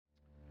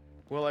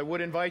Well, I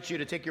would invite you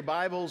to take your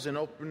Bibles and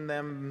open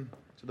them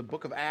to the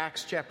book of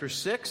Acts, chapter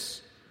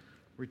 6,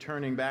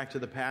 returning back to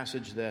the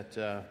passage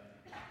that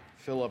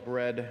Philip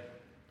read.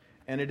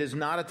 And it is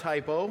not a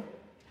typo.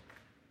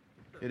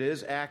 It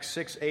is Acts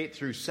 6, 8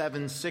 through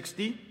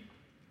 760.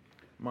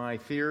 My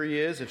theory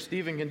is if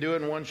Stephen can do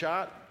it in one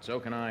shot, so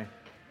can I.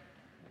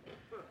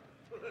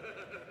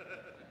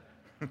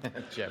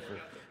 Jeffrey.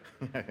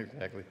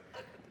 Exactly.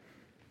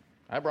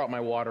 I brought my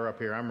water up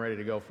here. I'm ready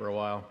to go for a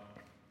while.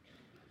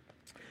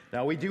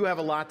 Now, we do have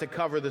a lot to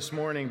cover this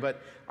morning,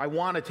 but I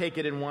want to take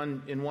it in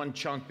one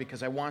chunk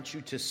because I want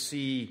you to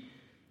see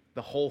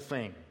the whole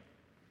thing.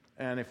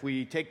 And if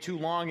we take too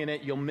long in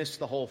it, you'll miss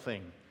the whole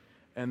thing.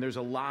 And there's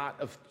a lot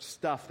of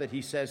stuff that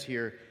he says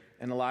here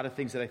and a lot of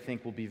things that I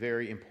think will be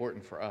very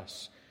important for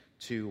us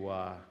to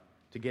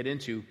get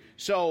into.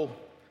 So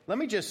let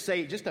me just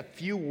say just a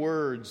few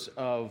words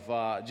of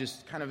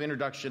just kind of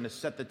introduction to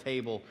set the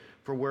table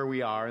for where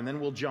we are, and then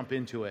we'll jump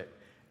into it.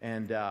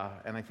 And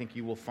I think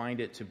you will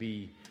find it to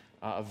be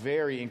a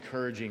very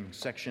encouraging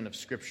section of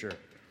Scripture,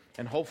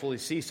 and hopefully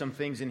see some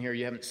things in here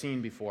you haven't seen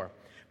before.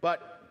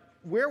 But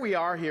where we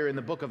are here in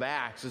the book of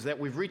Acts is that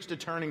we've reached a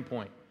turning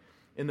point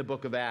in the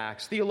book of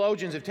Acts.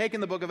 Theologians have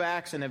taken the book of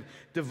Acts and have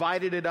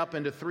divided it up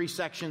into three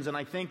sections, and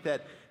I think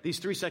that these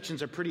three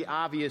sections are pretty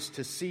obvious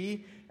to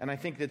see, and I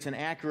think that's an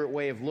accurate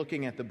way of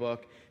looking at the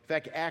book. In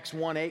fact, Acts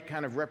 1:8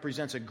 kind of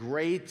represents a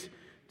great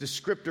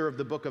descriptor of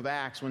the book of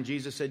Acts when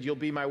Jesus said, "You'll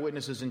be my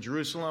witnesses in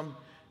Jerusalem,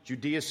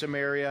 Judea,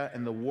 Samaria,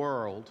 and the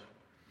world."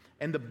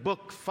 And the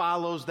book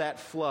follows that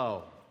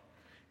flow.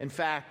 In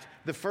fact,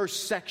 the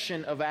first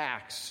section of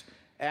Acts,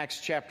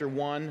 Acts chapter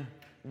 1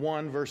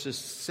 verses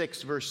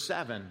 6, verse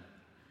 7,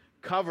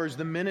 covers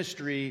the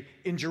ministry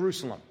in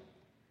Jerusalem.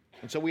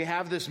 And so we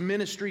have this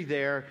ministry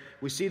there.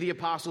 We see the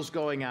apostles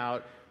going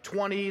out.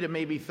 20 to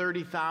maybe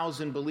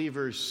 30,000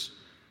 believers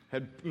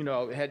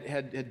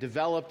had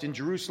developed in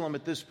Jerusalem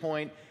at this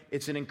point.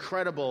 It's an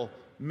incredible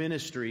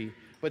ministry.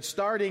 But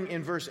starting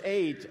in verse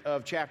 8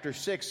 of chapter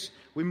 6,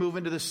 we move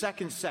into the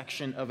second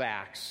section of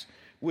Acts,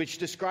 which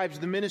describes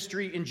the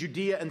ministry in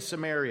Judea and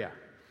Samaria.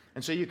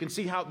 And so you can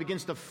see how it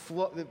begins to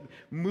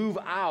move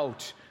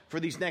out for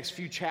these next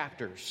few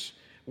chapters,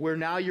 where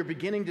now you're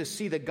beginning to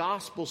see the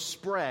gospel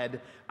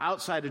spread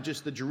outside of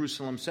just the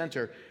Jerusalem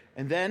center.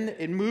 And then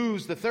it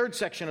moves, the third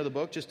section of the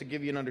book, just to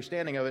give you an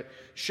understanding of it,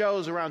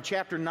 shows around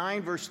chapter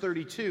 9, verse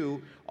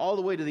 32, all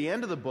the way to the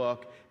end of the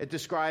book. It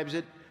describes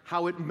it,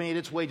 how it made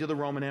its way to the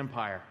Roman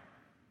Empire,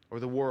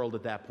 or the world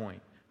at that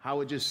point.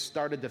 How it just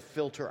started to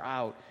filter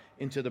out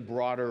into the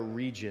broader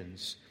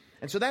regions.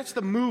 And so that's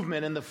the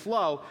movement and the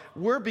flow.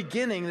 We're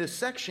beginning this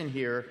section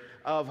here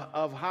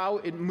of how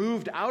it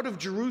moved out of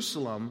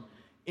Jerusalem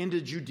into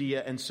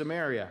Judea and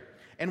Samaria.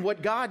 And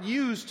what God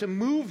used to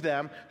move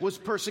them was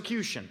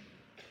persecution.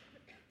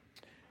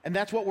 And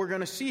that's what we're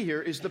going to see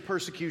here is the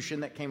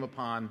persecution that came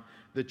upon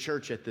the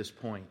church at this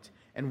point.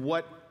 And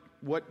what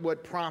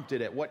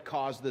prompted it, what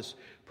caused this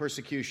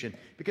persecution.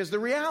 Because the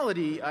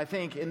reality, I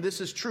think, and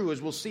this is true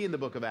as we'll see in the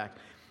book of Acts,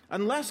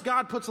 unless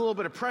God puts a little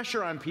bit of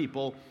pressure on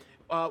people,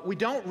 we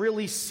don't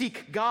really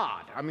seek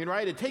God. I mean,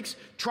 right? It takes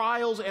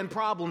trials and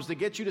problems to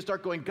get you to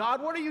start going,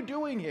 God, what are you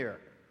doing here?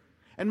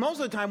 And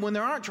most of the time when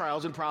there aren't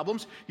trials and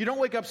problems, you don't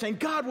wake up saying,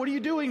 God, what are you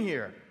doing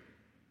here?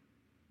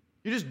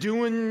 You're just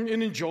doing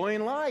and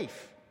enjoying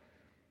life.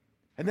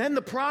 And then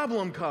the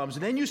problem comes,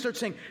 and then you start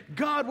saying,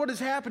 God, what is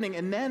happening?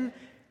 And then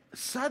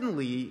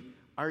suddenly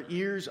our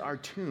ears are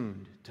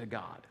tuned to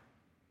God.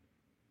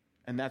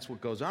 And that's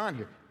what goes on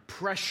here.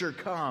 Pressure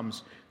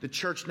comes. The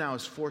church now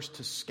is forced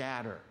to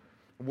scatter.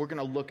 We're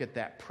going to look at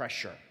that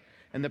pressure.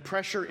 And the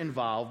pressure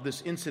involved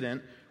this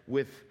incident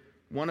with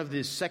one of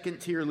the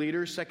second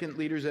leaders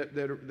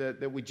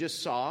that we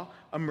just saw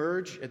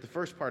emerge at the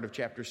first part of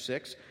chapter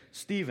 6,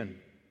 Stephen.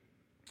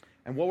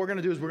 And what we're going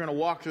to do is we're going to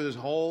walk through this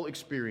whole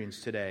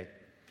experience today.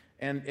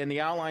 And the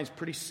outline's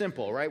pretty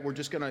simple, right? We're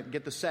just going to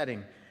get the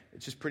setting.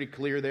 It's just pretty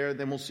clear there.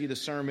 Then we'll see the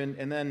sermon.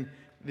 And then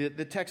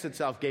the text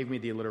itself gave me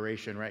the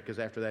alliteration, right? Because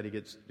after that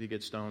he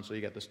gets stoned, so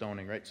you got the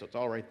stoning, right? So it's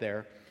all right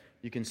there.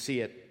 You can see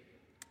it.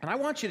 And I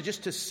want you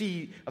to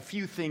see a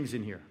few things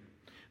in here.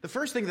 The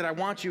first thing that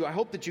I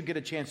hope that you get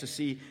a chance to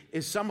see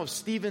is some of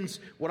Stephen's,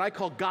 what I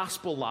call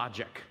gospel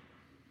logic.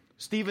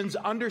 Stephen's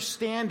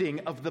understanding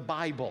of the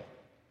Bible.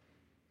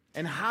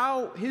 And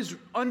how his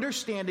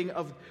understanding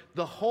of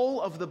the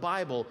whole of the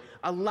Bible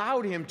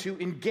allowed him to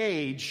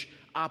engage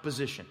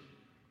opposition.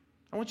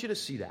 I want you to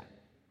see that.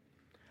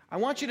 I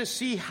want you to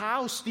see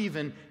how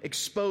Stephen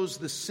exposed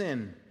the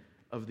sin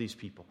of these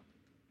people.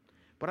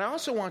 But I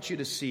also want you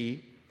to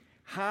see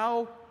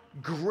how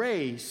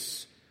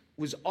grace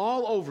was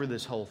all over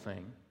this whole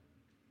thing,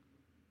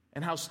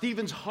 and how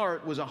Stephen's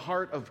heart was a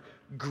heart of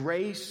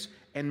grace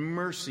and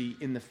mercy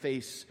in the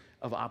face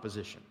of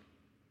opposition,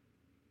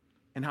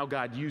 and how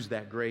God used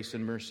that grace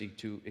and mercy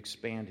to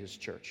expand his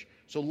church.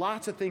 So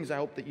lots of things I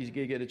hope that you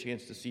get a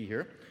chance to see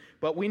here.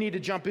 But we need to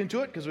jump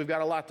into it because we've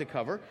got a lot to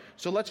cover.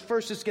 So let's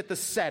first just get the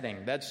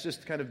setting. That's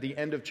just kind of the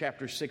end of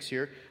chapter 6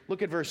 here.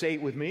 Look at verse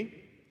 8 with me.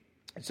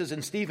 It says,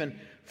 and Stephen,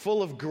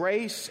 full of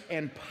grace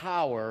and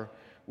power,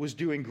 was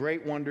doing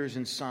great wonders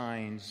and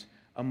signs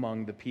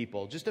among the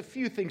people. Just a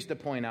few things to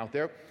point out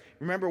there.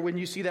 Remember, when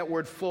you see that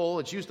word full,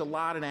 it's used a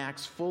lot in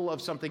Acts. Full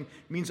of something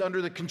means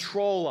under the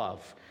control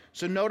of.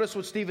 So notice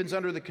what Stephen's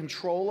under the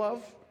control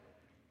of.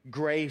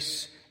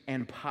 Grace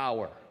and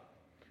power.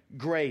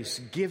 Grace,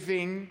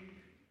 giving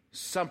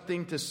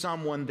something to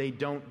someone they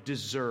don't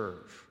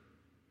deserve.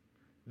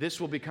 This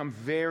will become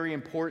very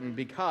important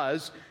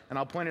because, and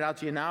I'll point it out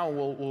to you now, and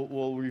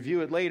we'll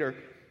review it later,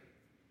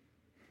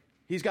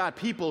 he's got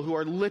people who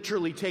are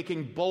literally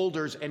taking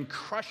boulders and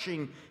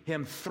crushing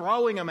him,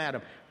 throwing them at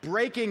him,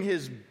 breaking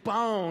his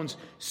bones,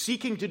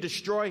 seeking to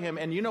destroy him.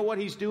 And you know what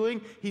he's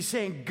doing? He's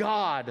saying,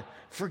 God,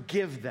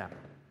 forgive them.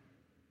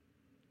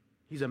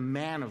 He's a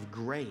man of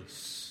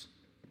grace,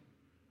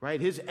 right?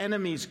 His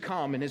enemies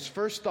come, and his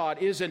first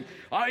thought isn't,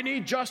 I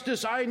need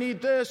justice, I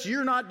need this,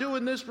 you're not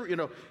doing this for,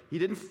 he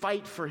didn't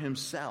fight for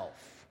himself.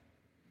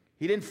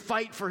 He didn't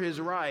fight for his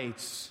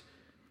rights.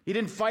 He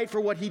didn't fight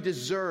for what he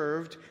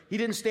deserved. He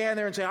didn't stand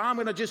there and say, I'm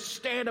going to just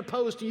stand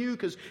opposed to you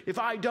because if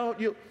I don't,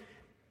 you.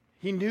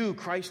 He knew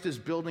Christ is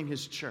building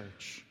his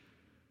church.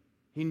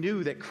 He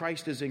knew that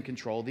Christ is in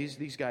control.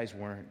 These guys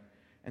weren't.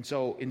 And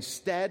so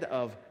instead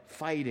of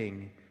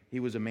fighting, he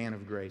was a man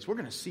of grace. We're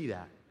going to see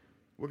that.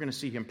 We're going to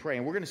see him pray,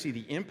 and we're going to see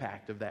the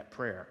impact of that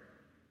prayer.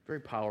 Very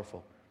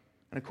powerful.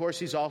 And of course,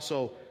 he's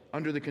also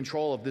under the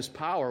control of this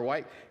power.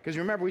 Why? Because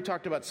remember, we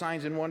talked about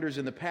signs and wonders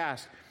in the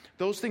past.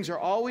 Those things are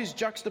always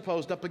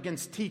juxtaposed up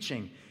against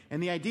teaching.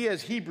 And the idea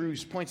is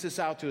Hebrews points this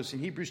out to us in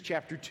Hebrews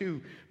chapter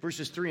 2,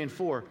 verses 3 and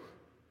 4,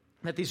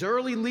 that these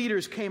early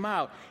leaders came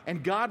out,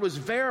 and God was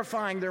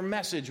verifying their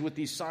message with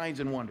these signs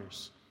and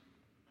wonders.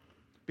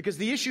 Because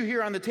the issue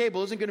here on the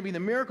table isn't going to be the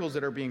miracles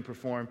that are being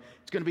performed.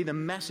 It's going to be the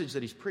message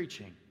that he's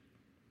preaching.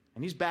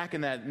 And he's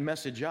backing that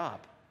message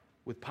up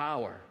with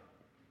power.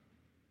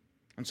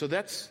 And so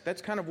that's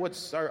kind of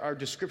what's our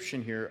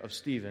description here of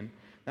Stephen.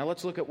 Now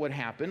let's look at what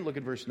happened. Look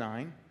at verse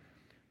 9.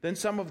 Then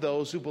some of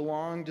those who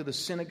belonged to the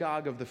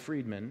synagogue of the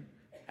freedmen,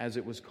 as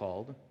it was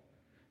called,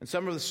 and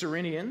some of the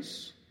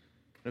Cyrenians,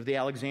 of the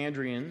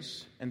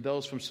Alexandrians, and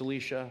those from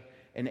Cilicia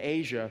and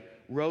Asia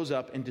rose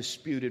up and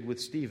disputed with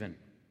Stephen.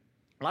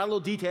 A lot of little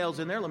details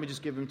in there. Let me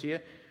just give them to you.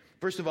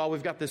 First of all,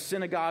 we've got the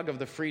synagogue of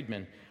the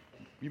freedmen.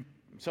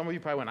 Some of you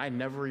probably went, I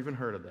never even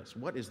heard of this.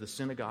 What is the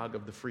synagogue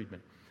of the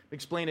freedmen?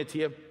 Explain it to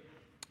you.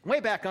 Way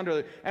back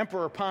under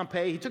Emperor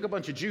Pompey, he took a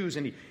bunch of Jews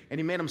and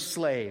he made them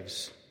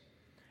slaves.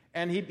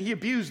 And he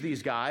abused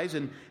these guys,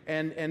 and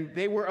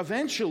they were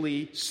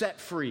eventually set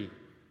free.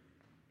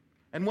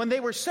 And when they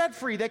were set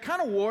free, they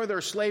kind of wore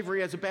their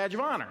slavery as a badge of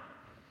honor.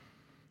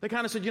 They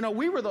kind of said,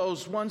 we were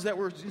those ones that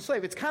were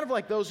enslaved. It's kind of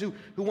like those who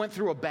went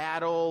through a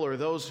battle, or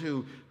those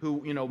who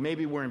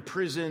maybe were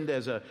imprisoned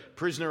as a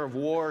prisoner of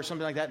war or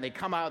something like that, and they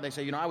come out and they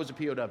say, I was a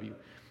POW.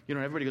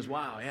 Everybody goes,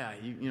 wow, yeah,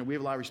 we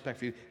have a lot of respect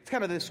for you. It's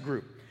kind of this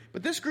group.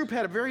 But this group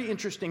had a very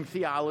interesting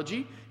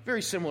theology,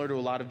 very similar to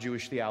a lot of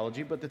Jewish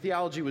theology, but the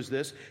theology was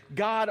this: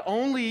 God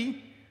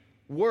only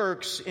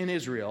works in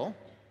Israel.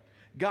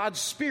 God's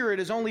Spirit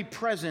is only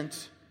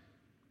present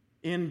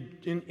in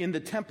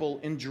the temple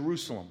in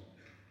Jerusalem.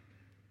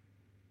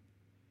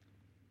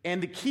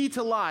 And the key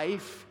to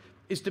life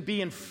is to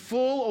be in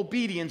full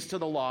obedience to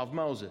the law of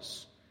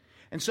Moses.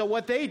 And so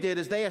what they did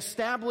is they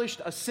established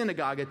a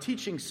synagogue, a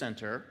teaching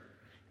center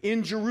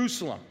in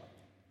Jerusalem,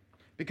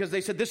 because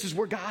they said, this is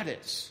where God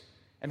is.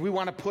 And we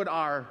want to put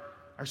our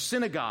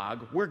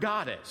synagogue where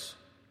God is.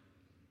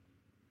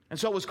 And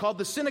so it was called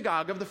the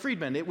synagogue of the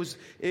freedmen. It was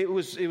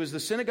the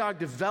synagogue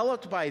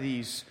developed by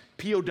these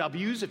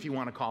POWs, if you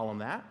want to call them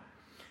that.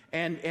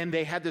 And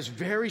they had this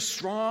very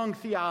strong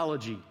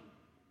theology.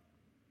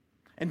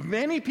 And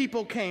many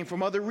people came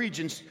from other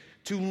regions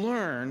to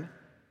learn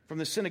from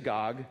the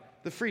synagogue,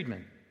 the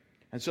freedmen.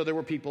 And so there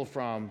were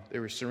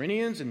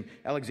Cyrenians and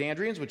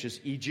Alexandrians, which is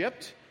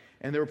Egypt,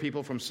 and there were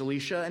people from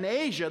Cilicia and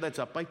Asia, that's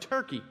up by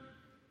Turkey.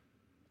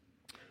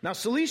 Now,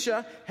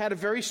 Cilicia had a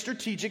very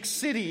strategic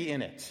city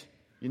in it.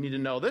 You need to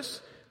know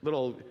this.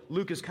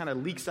 Lucas kind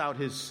of leaks out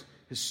his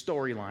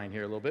storyline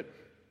here a little bit.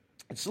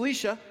 In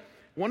Cilicia,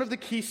 one of the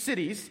key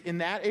cities in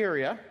that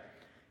area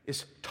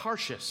is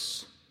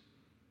Tarshish.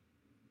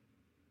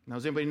 Now,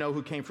 does anybody know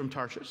who came from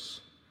Tarshish?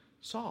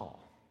 Saul,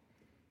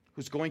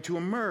 who's going to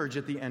emerge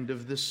at the end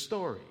of this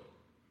story.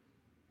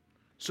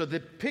 So the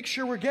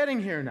picture we're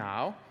getting here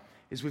now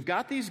is we've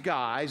got these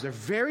guys, they're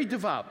very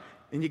devout.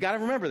 And you got to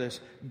remember this: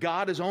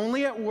 God is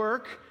only at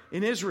work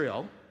in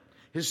Israel.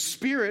 His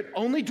Spirit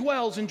only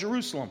dwells in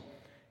Jerusalem,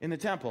 in the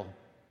temple.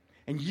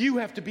 And you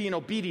have to be in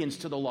obedience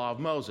to the law of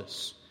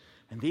Moses.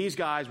 And these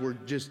guys were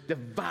just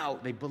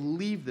devout. They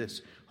believed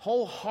this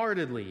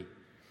wholeheartedly.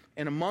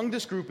 And among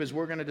this group, as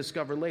we're going to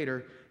discover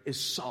later, is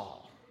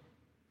Saul.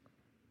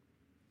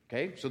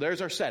 Okay, so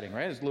there's our setting,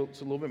 right? It's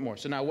a little bit more.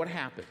 So now what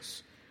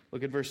happens?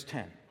 Look at verse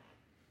 10.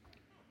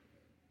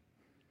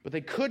 But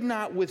they could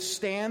not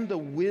withstand the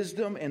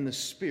wisdom and the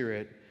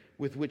spirit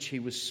with which he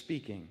was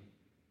speaking.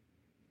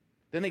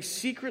 Then they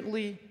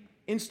secretly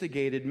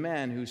instigated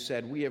men who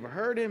said, "We have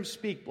heard him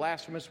speak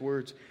blasphemous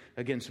words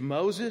against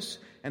Moses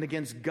and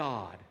against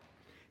God."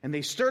 And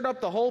they stirred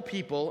up the whole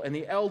people and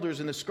the elders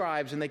and the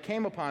scribes, and they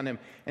came upon him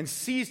and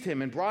seized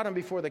him and brought him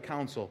before the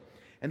council.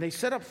 And they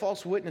set up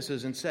false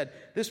witnesses and said,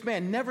 "This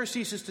man never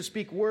ceases to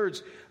speak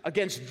words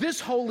against this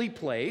holy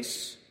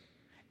place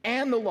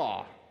and the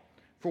law.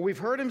 For we've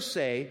heard him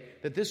say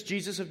that this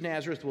Jesus of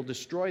Nazareth will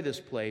destroy this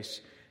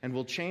place and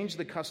will change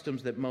the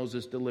customs that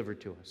Moses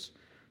delivered to us."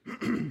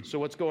 So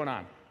what's going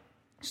on?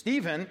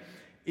 Stephen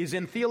is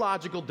in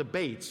theological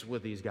debates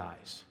with these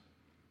guys,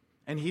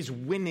 and he's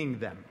winning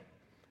them.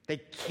 They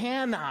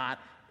cannot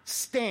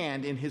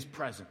stand in his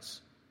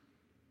presence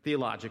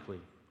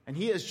theologically, and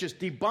he is just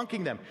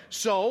debunking them.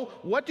 So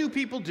what do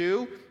people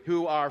do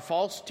who are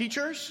false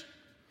teachers?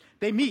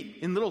 They meet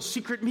in little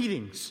secret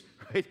meetings,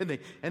 right?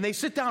 And they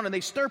sit down and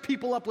they stir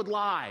people up with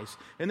lies,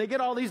 and they get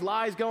all these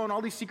lies going,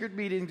 all these secret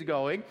meetings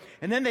going,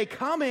 and then they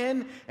come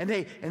in and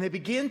they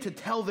begin to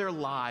tell their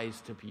lies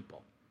to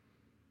people.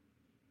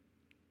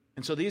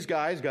 And so these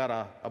guys got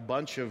a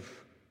bunch of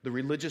the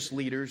religious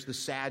leaders, the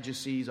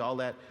Sadducees, all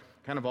that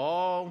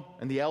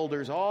and the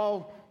elders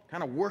all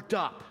kind of worked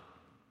up.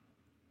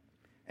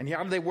 And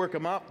how do they work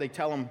them up? They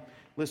tell them,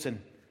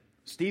 "Listen,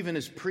 Stephen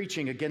is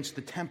preaching against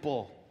the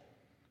temple.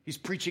 He's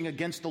preaching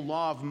against the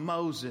law of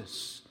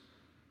Moses.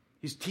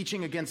 He's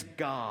teaching against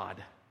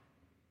God."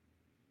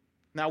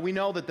 Now, we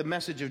know that the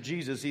message of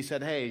Jesus, he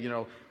said, "Hey,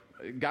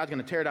 God's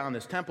going to tear down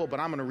this temple, but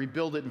I'm going to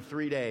rebuild it in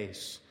 3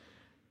 days."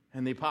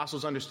 And the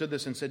apostles understood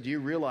this and said, "Do you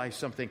realize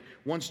something?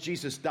 Once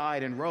Jesus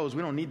died and rose,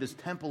 we don't need this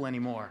temple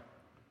anymore.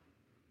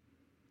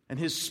 And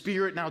his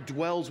Spirit now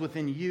dwells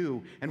within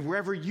you. And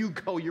wherever you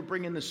go, you're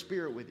bringing the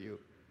Spirit with you."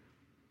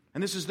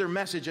 And this is their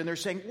message. And they're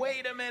saying,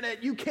 "Wait a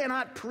minute, you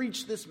cannot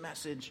preach this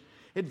message.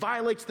 It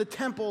violates the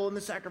temple and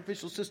the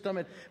sacrificial system.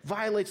 It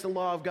violates the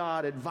law of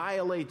God. It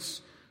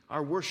violates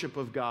our worship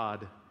of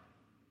God."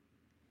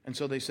 And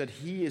so they said,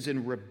 he is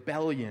in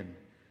rebellion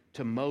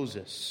to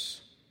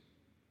Moses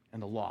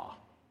and the law.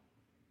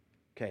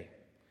 Okay,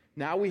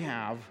 now we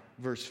have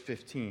verse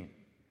 15.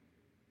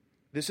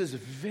 This is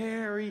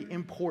very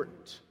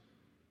important.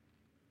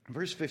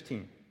 Verse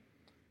 15.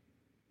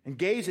 "And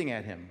gazing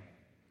at him,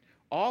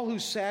 all who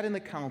sat in the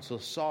council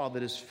saw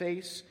that his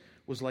face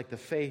was like the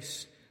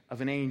face of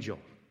an angel."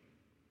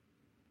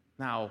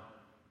 Now,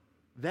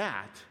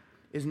 that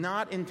is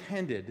not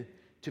intended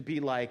to be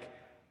like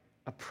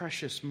a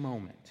precious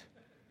moment,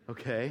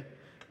 okay?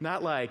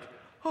 Not like,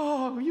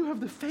 "Oh, you have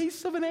the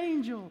face of an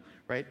angel,"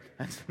 right?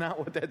 That's not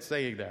what that's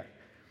saying there,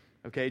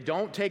 okay?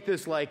 Don't take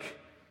this like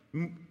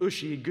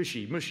ushy,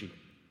 gushy, mushy,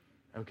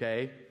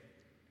 okay?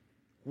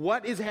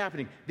 What is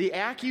happening? The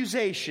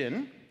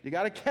accusation, you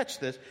got to catch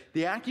this,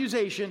 the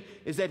accusation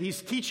is that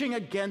he's teaching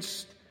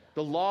against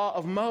the law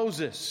of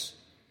Moses.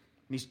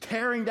 And he's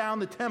tearing down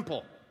the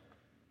temple.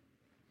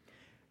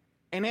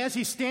 And as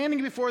he's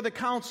standing before the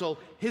council,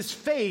 his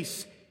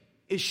face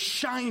is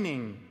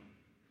shining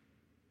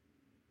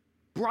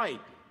bright.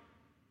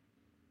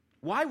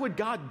 Why would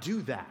God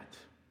do that?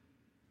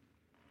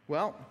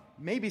 Well,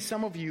 maybe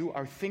some of you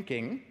are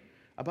thinking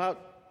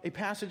about a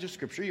passage of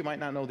Scripture. You might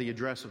not know the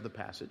address of the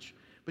passage,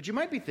 but you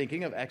might be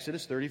thinking of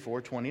Exodus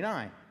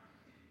 34:29.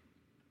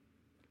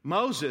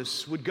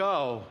 Moses would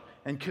go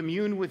and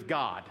commune with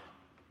God.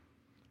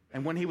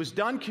 And when he was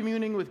done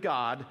communing with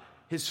God,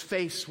 his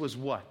face was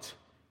what?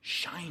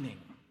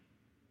 Shining.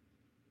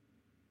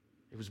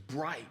 It was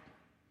bright.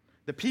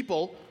 The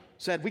people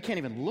said, "We can't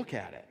even look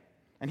at it."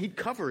 And he'd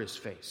cover his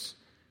face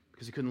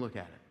because he couldn't look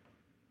at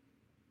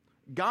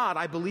it. God,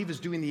 I believe, is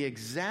doing the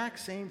exact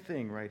same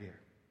thing right here.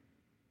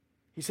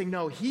 He's saying,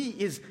 no, he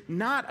is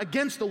not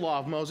against the law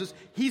of Moses.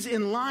 He's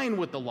in line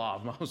with the law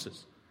of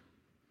Moses.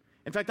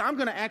 In fact, I'm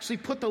going to actually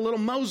put the little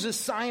Moses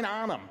sign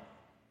on him.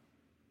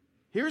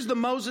 Here's the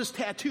Moses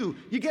tattoo.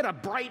 You get a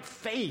bright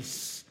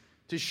face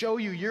to show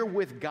you you're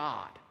with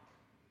God.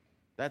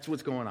 That's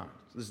what's going on.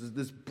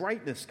 This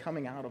brightness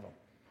coming out of him.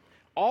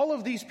 All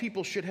of these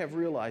people should have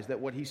realized that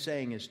what he's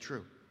saying is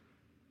true.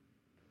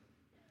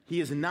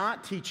 He is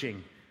not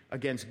teaching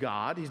against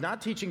God. He's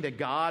not teaching that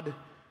God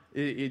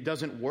it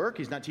doesn't work.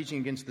 He's not teaching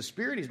against the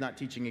Spirit. He's not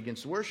teaching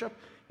against worship.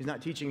 He's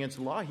not teaching against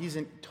the law. He's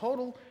in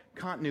total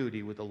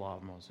continuity with the law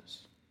of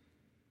Moses.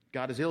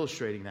 God is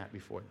illustrating that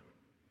before them.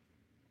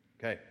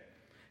 Okay.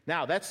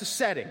 Now, that's the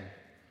setting.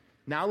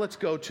 Now let's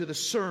go to the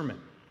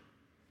sermon.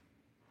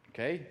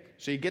 Okay?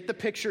 So you get the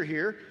picture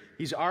here.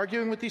 He's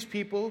arguing with these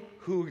people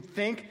who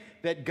think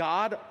that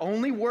God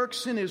only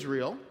works in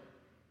Israel,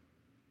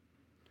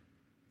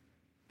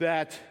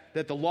 that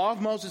the law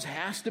of Moses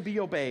has to be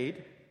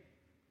obeyed,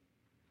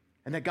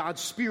 and that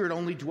God's Spirit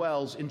only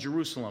dwells in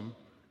Jerusalem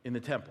in the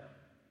temple.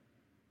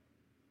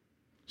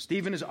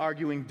 Stephen is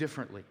arguing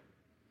differently.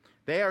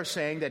 They are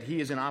saying that he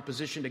is in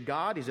opposition to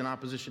God, he's in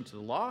opposition to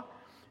the law,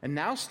 and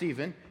now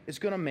Stephen is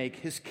going to make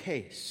his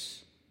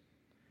case.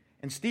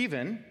 And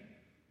Stephen,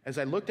 as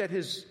I looked at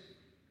his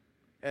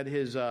we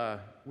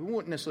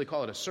wouldn't necessarily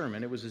call it a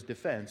sermon, it was his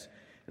defense.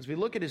 As we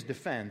look at his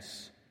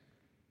defense,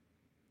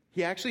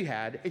 he actually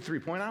had a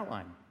 3-point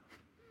outline.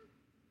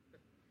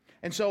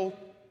 And so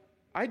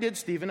I did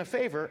Stephen a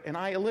favor, and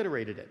I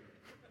alliterated it.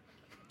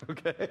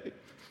 Okay?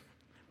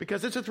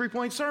 Because it's a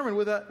 3-point sermon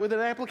with an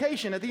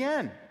application at the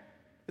end.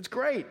 It's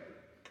great.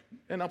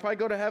 And I'll probably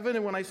go to heaven,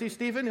 and when I see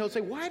Stephen, he'll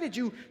say, why did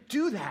you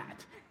do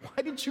that?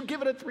 Why didn't you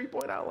give it a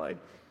 3-point outline?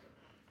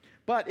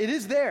 But it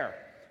is there.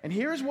 And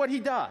here's what he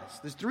does.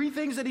 There's 3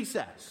 things that he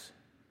says.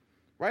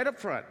 Right up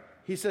front.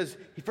 He says,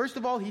 first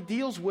of all, he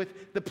deals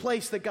with the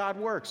place that God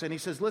works. And he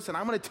says, listen,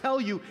 I'm going to tell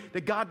you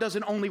that God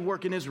doesn't only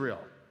work in Israel.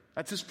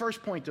 That's his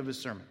first point of his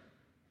sermon.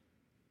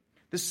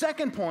 The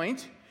second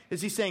point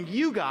is he's saying,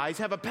 you guys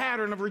have a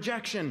pattern of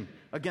rejection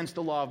against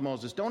the law of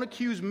Moses. Don't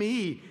accuse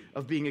me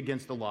of being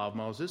against the law of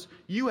Moses.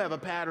 You have a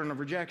pattern of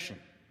rejection.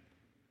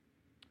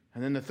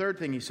 And then the third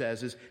thing he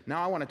says is,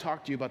 now I want to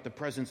talk to you about the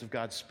presence of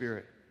God's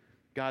Spirit.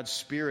 God's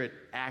Spirit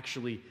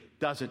actually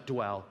doesn't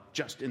dwell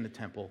just in the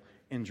temple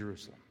in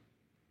Jerusalem.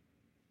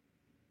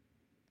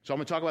 So I'm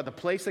going to talk about the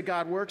place that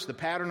God works, the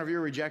pattern of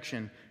your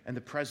rejection, and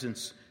the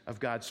presence of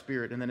God's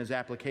Spirit. And then his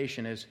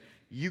application is,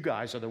 you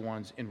guys are the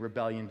ones in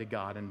rebellion to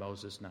God and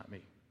Moses, not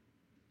me.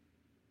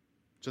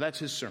 So that's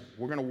his sermon.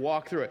 We're going to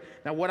walk through it.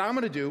 Now what I'm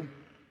going to do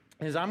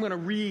is I'm going to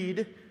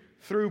read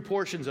through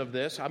portions of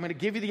this. I'm going to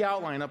give you the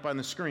outline up on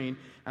the screen,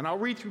 and I'll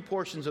read through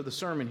portions of the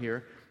sermon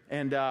here.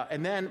 And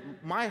then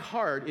my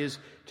heart is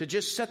to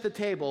just set the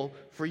table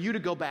for you to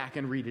go back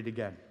and read it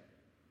again.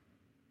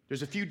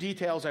 There's a few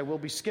details I will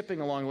be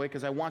skipping along the way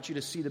because I want you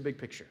to see the big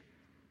picture.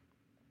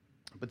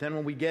 But then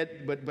when we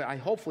get, but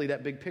hopefully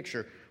that big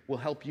picture will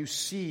help you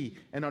see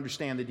and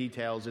understand the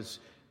details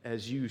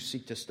as you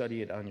seek to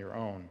study it on your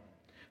own.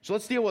 So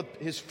let's deal with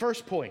his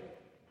first point.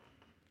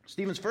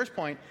 Stephen's first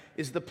point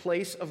is the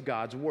place of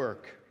God's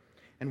work.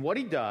 And what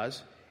he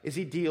does is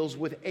he deals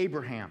with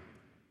Abraham.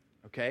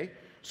 Okay?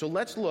 So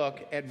let's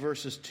look at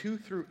verses 2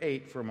 through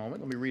 8 for a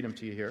moment. Let me read them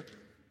to you here.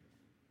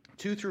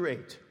 2 through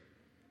 8.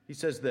 He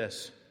says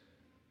this.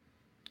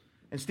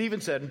 And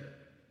Stephen said,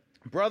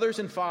 brothers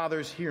and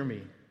fathers, hear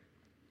me.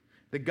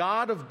 The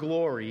God of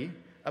glory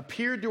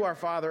appeared to our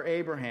father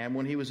Abraham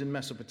when he was in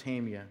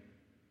Mesopotamia,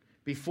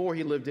 before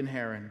he lived in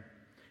Haran.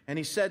 And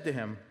he said to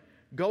him,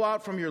 go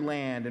out from your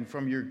land and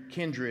from your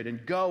kindred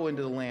and go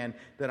into the land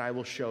that I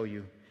will show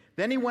you.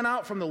 Then he went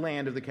out from the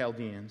land of the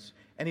Chaldeans,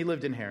 and he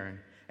lived in Haran.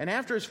 And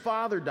after his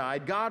father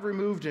died, God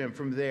removed him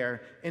from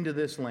there into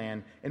this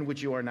land in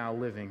which you are now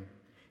living.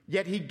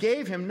 Yet he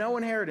gave him no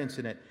inheritance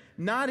in it,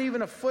 not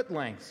even a foot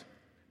length,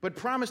 but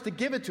promised to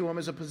give it to him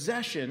as a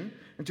possession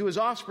and to his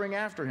offspring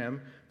after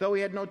him, though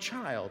he had no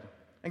child.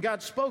 And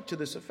God spoke to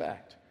this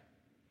effect,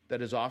 that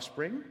his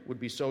offspring would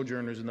be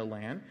sojourners in the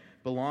land,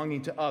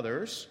 belonging to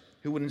others,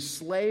 who would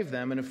enslave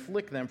them and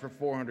afflict them for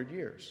 400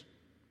 years.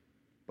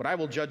 But I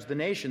will judge the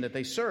nation that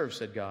they serve,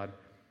 said God,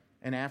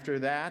 and after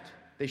that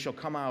they shall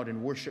come out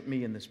and worship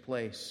me in this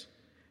place.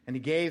 And he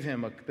gave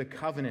him the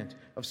covenant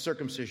of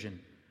circumcision.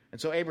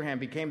 And so Abraham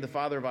became the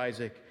father of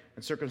Isaac,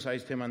 and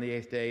circumcised him on the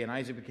 8th day, and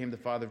Isaac became the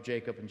father of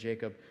Jacob, and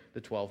Jacob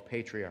the 12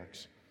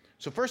 patriarchs.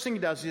 So first thing he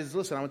does is,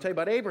 listen, I'm going to tell you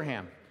about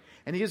Abraham.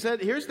 And he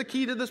said, here's the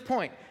key to this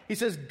point. He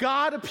says,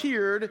 God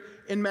appeared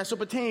in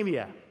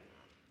Mesopotamia.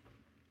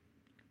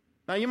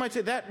 Now you might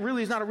say, that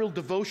really is not a real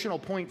devotional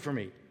point for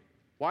me.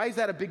 Why is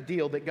that a big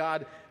deal that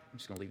God, I'm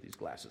just going to leave these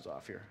glasses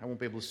off here. I won't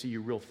be able to see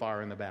you real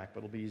far in the back, but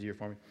it'll be easier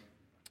for me.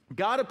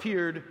 God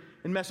appeared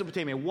in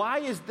Mesopotamia. Why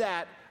is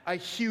that a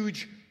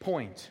huge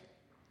point?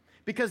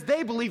 Because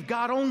they believe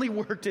God only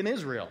worked in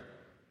Israel.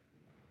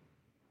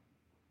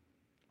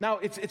 Now,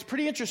 it's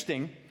pretty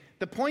interesting.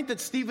 The point that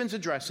Stephen's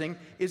addressing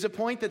is a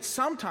point that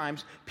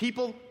sometimes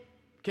people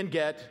can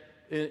get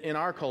in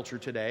our culture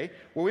today,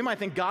 where we might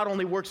think God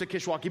only works at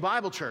Kishwaukee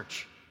Bible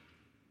Church.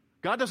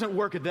 God doesn't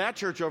work at that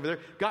church over there.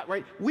 God,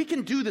 right? We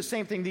can do the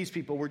same thing these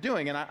people were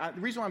doing. And the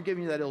reason why I'm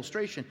giving you that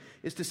illustration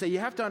is to say you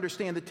have to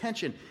understand the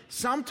tension.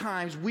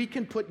 Sometimes we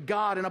can put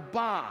God in a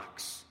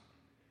box.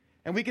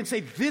 And we can say,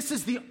 this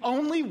is the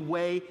only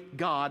way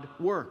God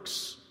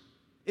works.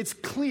 It's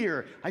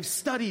clear. I've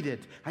studied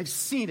it. I've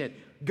seen it.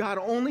 God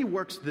only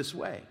works this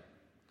way.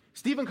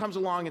 Stephen comes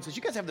along and says,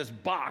 you guys have this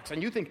box,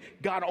 and you think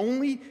God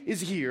only is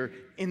here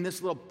in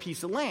this little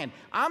piece of land.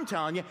 I'm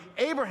telling you,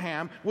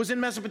 Abraham was in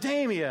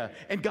Mesopotamia,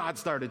 and God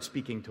started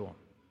speaking to him.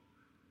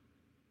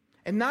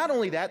 And not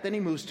only that, then he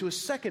moves to a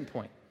second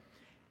point.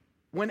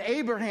 When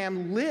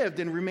Abraham lived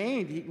and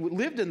he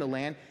lived in the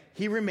land,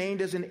 he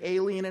remained as an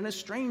alien and a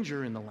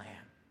stranger in the land.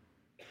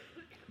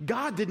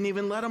 God didn't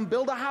even let him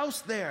build a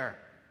house there.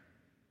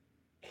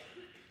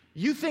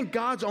 You think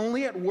God's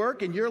only at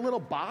work in your little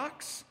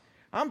box?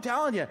 I'm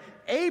telling you,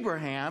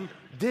 Abraham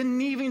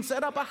didn't even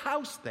set up a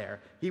house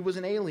there. He was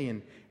an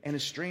alien and a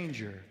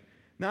stranger.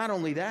 Not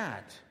only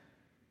that,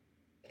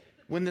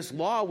 when this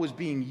law was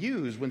being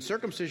used, when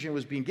circumcision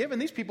was being given,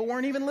 these people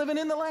weren't even living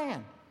in the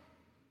land.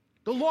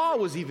 The law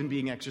was even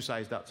being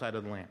exercised outside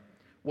of the land.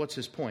 What's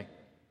his point?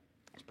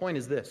 His point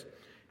is this.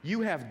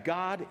 You have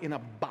God in a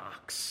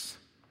box,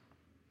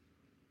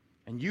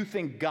 and you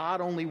think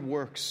God only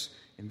works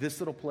in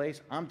this little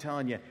place. I'm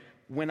telling you,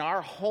 when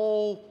our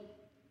whole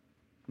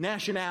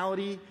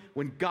nationality,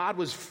 when God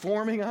was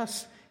forming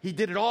us, he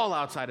did it all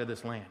outside of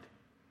this land.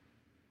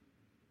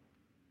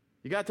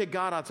 You got to take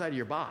God outside of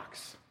your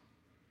box.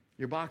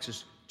 Your box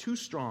is too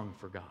strong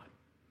for God.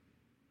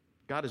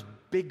 God is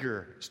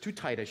bigger. It's too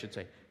tight, I should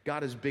say.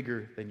 God is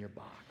bigger than your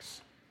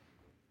box.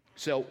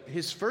 So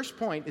his first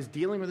point is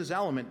dealing with this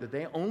element that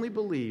they only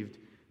believed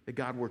that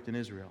God worked in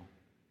Israel.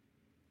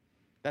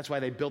 That's why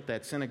they built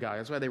that synagogue.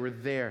 That's why they were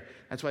there.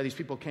 That's why these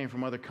people came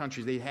from other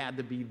countries. They had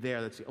to be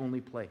there. That's the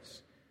only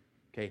place.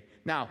 Okay.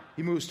 Now,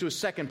 he moves to a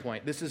second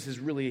point. This is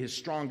really his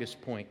strongest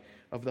point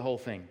of the whole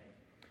thing.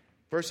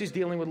 First, he's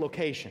dealing with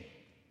location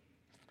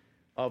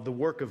of the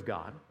work of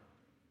God.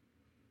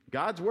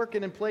 God's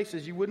working in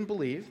places you wouldn't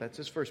believe. That's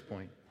his first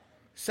point.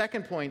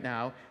 Second point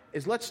now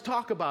is let's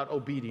talk about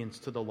obedience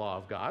to the law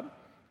of God.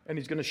 And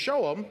he's going to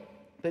show them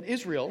that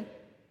Israel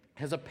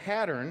has a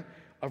pattern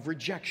of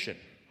rejection.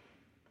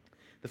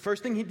 The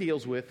first thing he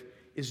deals with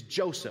is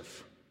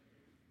Joseph.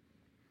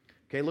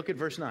 Okay, look at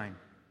verse 9.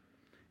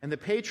 And the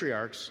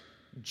patriarchs,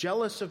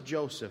 jealous of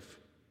Joseph,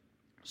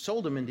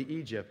 sold him into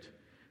Egypt,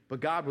 but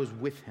God was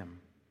with him.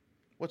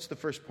 What's the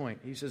first point?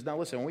 He says, now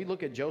listen, when we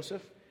look at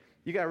Joseph,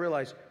 you got to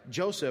realize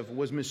Joseph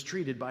was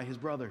mistreated by his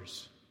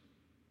brothers.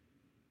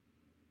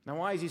 Now,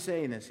 why is he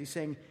saying this? He's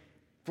saying,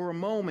 for a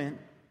moment,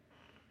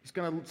 he's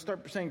going to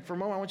start saying, for a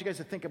moment, I want you guys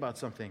to think about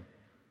something.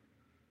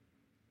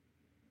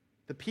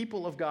 The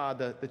people of God,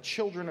 the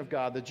children of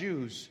God, the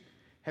Jews,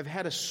 have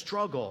had a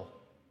struggle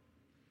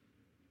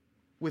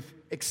with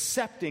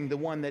accepting the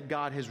one that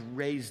God has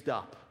raised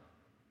up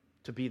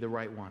to be the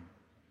right one.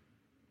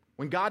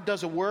 When God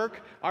does a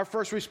work, our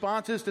first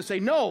response is to say,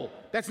 no,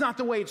 that's not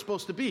the way it's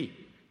supposed to be.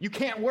 You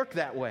can't work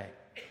that way.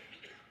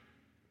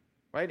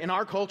 Right? In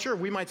our culture,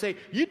 we might say,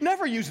 you'd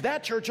never use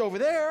that church over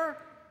there.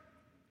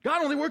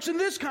 God only works in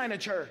this kind of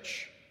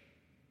church.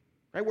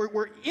 Right?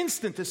 We're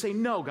instant to say,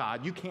 no,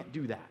 God, you can't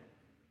do that.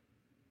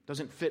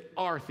 Doesn't fit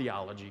our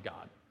theology,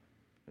 God.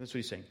 That's what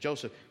he's saying.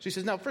 Joseph. So he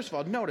says, now, first of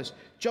all, notice,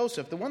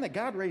 Joseph, the one that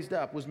God raised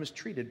up, was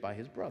mistreated by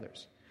his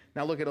brothers.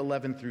 Now look at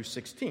 11 through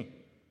 16.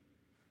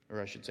 Or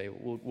I should say,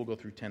 we'll go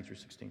through 10 through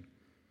 16.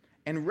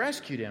 And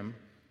rescued him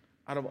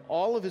out of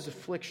all of his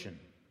affliction.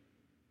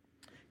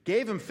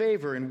 Gave him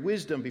favor and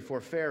wisdom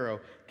before Pharaoh,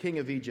 king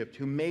of Egypt,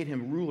 who made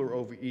him ruler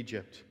over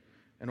Egypt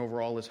and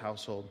over all his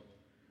household.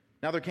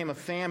 Now there came a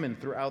famine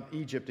throughout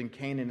Egypt and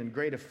Canaan and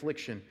great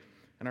affliction,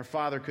 and our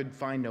father could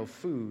find no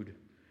food.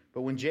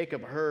 But when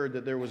Jacob heard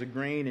that there was a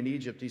grain in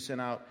Egypt, he sent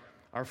out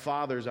our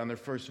fathers on their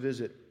first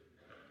visit.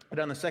 But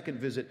on the second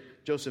visit,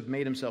 Joseph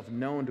made himself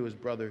known to his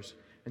brothers,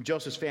 and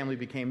Joseph's family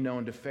became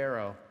known to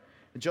Pharaoh.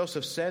 And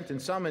Joseph sent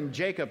and summoned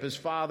Jacob, his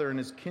father, and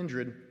his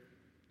kindred,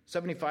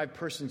 75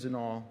 persons in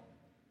all.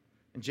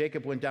 And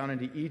Jacob went down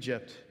into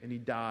Egypt, and he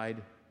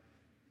died,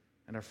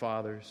 and our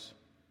fathers.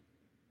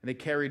 And they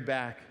carried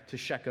back to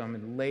Shechem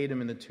and laid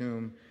him in the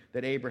tomb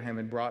that Abraham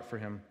had brought for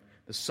him,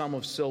 the sum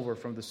of silver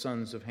from the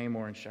sons of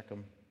Hamor and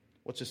Shechem.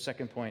 What's his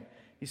second point?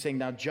 He's saying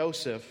now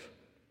Joseph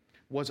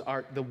was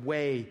the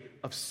way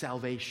of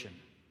salvation.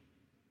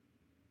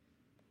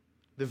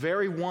 The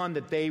very one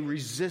that they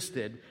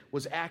resisted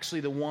was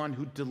actually the one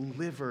who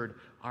delivered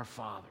our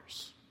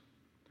fathers.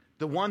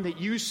 The one that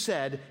you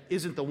said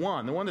isn't the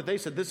one. The one that they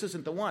said, this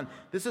isn't the one.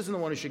 This isn't the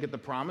one who should get the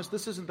promise.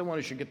 This isn't the one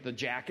who should get the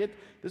jacket.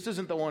 This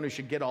isn't the one who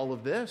should get all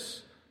of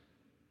this.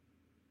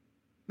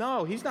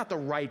 No, he's not the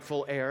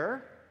rightful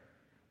heir.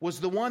 Was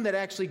the one that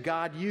actually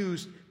God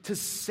used to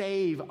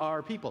save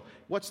our people.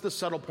 What's the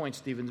subtle point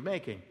Stephen's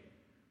making?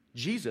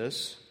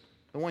 Jesus,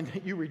 the one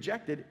that you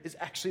rejected, is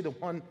actually the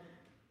one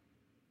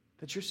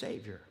that's your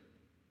Savior.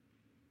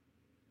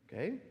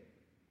 Okay?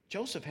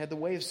 Joseph had the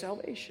way of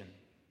salvation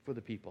for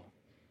the people,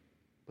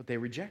 but they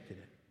rejected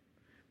it.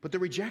 But the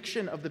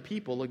rejection of the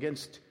people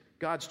against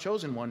God's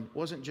chosen one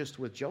wasn't just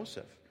with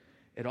Joseph.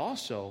 It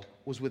also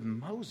was with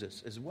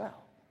Moses as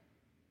well.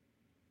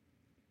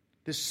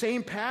 The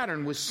same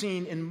pattern was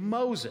seen in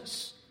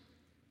Moses.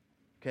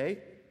 Okay?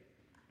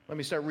 Let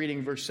me start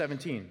reading verse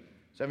 17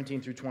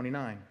 through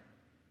 29.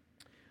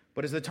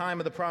 But as the time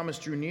of the promise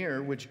drew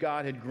near, which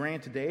God had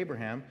granted to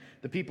Abraham,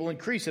 the people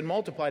increased and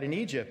multiplied in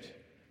Egypt,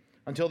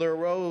 until there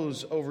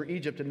arose over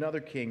Egypt another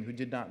king who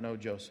did not know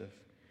Joseph.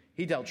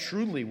 He dealt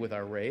shrewdly with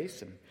our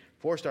race and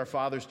forced our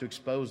fathers to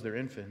expose their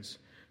infants,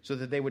 so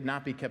that they would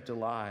not be kept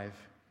alive.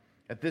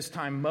 At this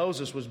time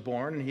Moses was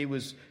born, and he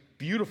was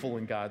beautiful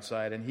in God's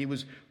sight, and he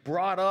was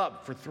brought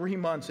up for 3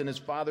 months in his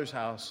father's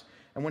house.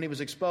 And when he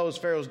was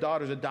exposed, Pharaoh's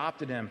daughters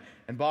adopted him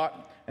and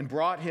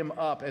brought him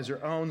up as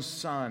their own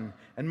son.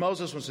 And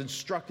Moses was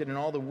instructed in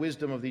all the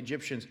wisdom of the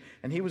Egyptians,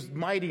 and he was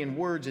mighty in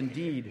words and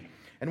deed.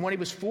 And when he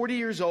was 40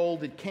 years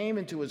old, it came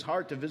into his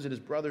heart to visit his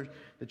brothers,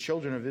 the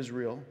children of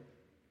Israel.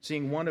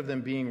 Seeing one of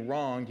them being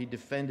wronged, he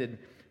defended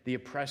the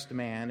oppressed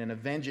man and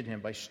avenged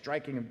him by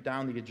striking him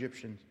down the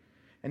Egyptians.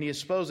 And he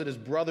supposed that his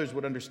brothers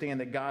would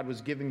understand that God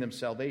was giving them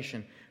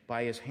salvation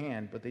by his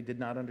hand, but they did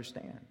not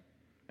understand.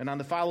 And on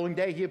the following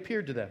day, he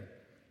appeared to them.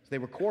 They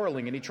were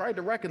quarreling, and he tried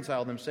to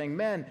reconcile them, saying,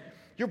 "Men,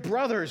 you're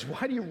brothers.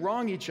 Why do you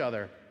wrong each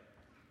other?"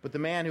 But the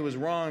man who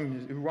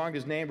wronged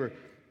his neighbor,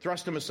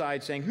 thrust him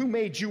aside, saying, "Who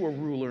made you a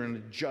ruler and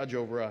a judge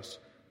over us? Do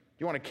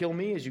you want to kill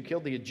me as you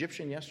killed the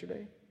Egyptian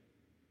yesterday?"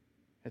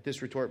 At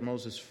this retort,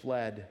 Moses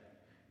fled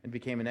and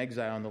became an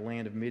exile in the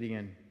land of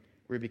Midian,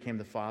 where he became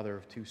the father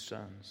of 2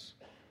 sons.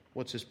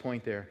 What's his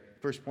point there?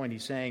 First point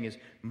he's saying is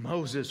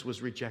Moses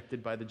was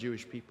rejected by the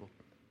Jewish people.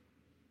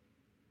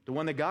 The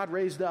one that God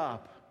raised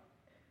up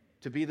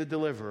to be the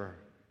deliverer,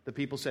 the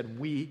people said,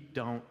 we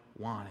don't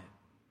want it.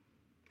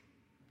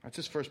 That's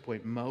his first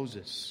point.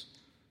 Moses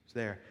is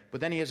there.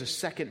 But then he has a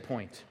second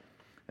point.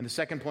 And the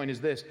second point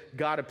is this.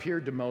 God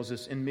appeared to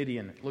Moses in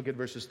Midian. Look at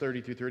verses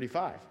 30 through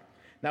 35.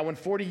 Now when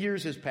 40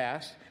 years has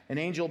passed, an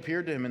angel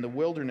appeared to him in the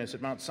wilderness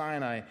at Mount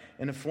Sinai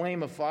in a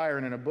flame of fire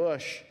and in a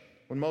bush.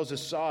 When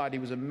Moses saw it, he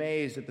was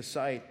amazed at the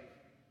sight.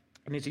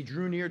 And as he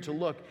drew near to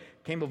look,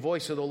 came a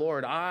voice of the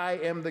Lord, I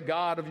am the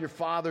God of your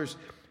fathers,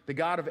 the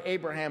God of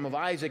Abraham, of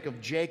Isaac,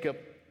 of Jacob.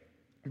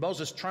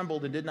 Moses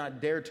trembled and did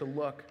not dare to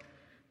look.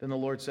 Then the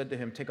Lord said to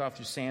him, take off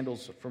your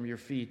sandals from your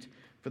feet,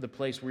 for the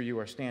place where you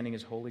are standing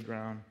is holy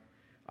ground.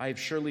 I have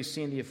surely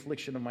seen the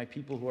affliction of my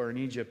people who are in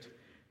Egypt,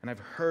 and I've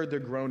heard their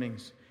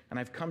groanings, and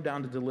I've come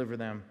down to deliver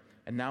them.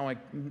 And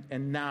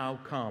now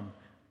come,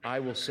 I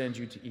will send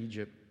you to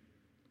Egypt.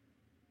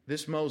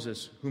 This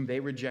Moses, whom they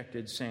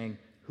rejected, saying,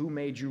 who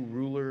made you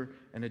ruler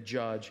and a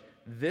judge?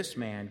 This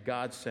man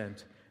God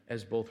sent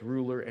as both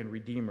ruler and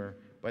redeemer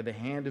by the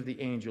hand of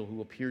the angel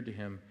who appeared to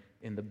him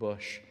in the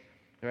bush.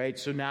 All right,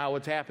 so now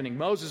what's happening?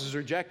 Moses is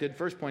rejected.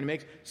 First point he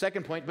makes.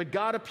 Second point, but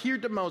God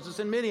appeared to Moses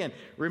in Midian.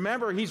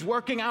 Remember, he's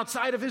working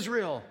outside of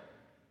Israel.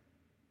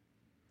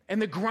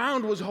 And the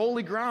ground was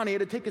holy ground. He had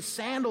to take his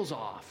sandals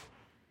off.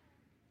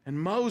 And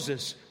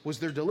Moses was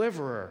their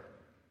deliverer.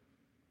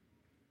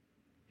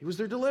 He was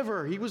their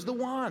deliverer. He was the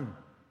one.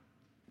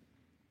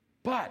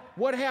 But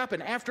what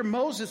happened? After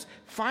Moses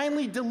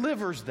finally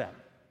delivers them,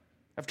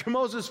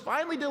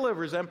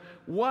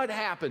 what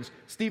happens?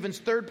 Stephen's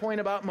third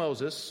point about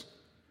Moses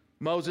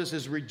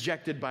is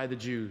rejected by the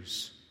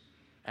Jews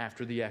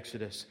after the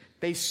Exodus.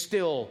 They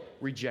still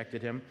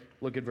rejected him.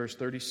 Look at verse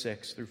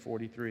 36 through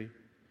 43.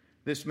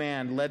 This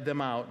man led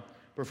them out,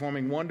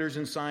 performing wonders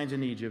and signs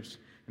in Egypt,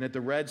 and at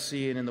the Red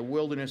Sea and in the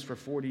wilderness for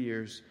 40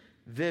 years.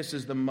 This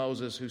is the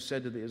Moses who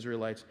said to the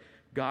Israelites,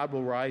 God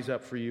will raise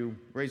up for you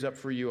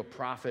a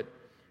prophet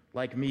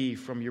like me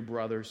from your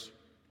brothers.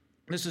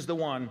 This is the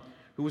one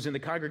who was in the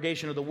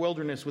congregation of the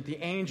wilderness with the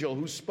angel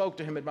who spoke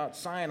to him at Mount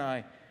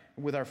Sinai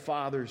and with our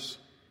fathers.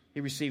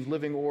 He received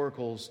living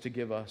oracles to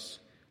give us.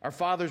 Our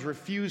fathers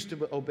refused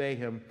to obey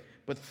him,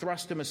 but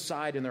thrust him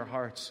aside in their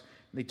hearts.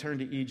 And they turned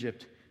to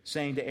Egypt,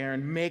 saying to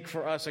Aaron, make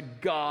for us a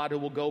god who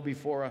will go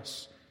before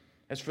us.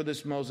 As for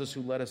this Moses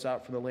who led us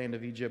out from the land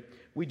of Egypt,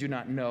 we do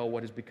not know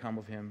what has become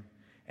of him.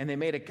 And they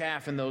made a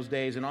calf in those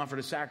days and offered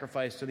a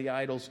sacrifice to the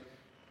idol,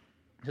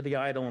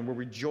 and were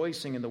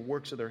rejoicing in the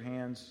works of their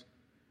hands.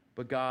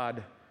 But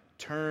God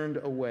turned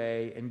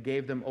away and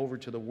gave them over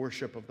to the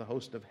worship of the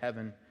host of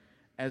heaven,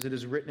 as it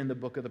is written in the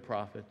book of the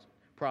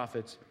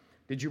prophets.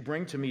 Did you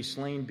bring to me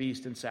slain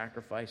beasts and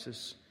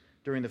sacrifices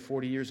during the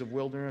 40 years of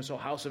wilderness, O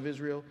house of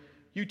Israel?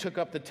 You took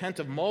up the tent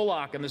of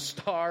Moloch and the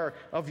star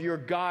of your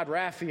god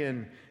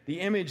Raphaim, the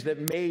image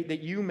that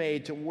you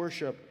made to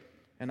worship,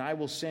 and I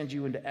will send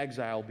you into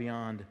exile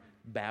beyond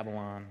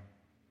Babylon.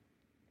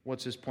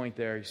 What's his point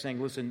there? He's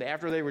saying, listen,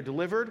 after they were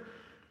delivered,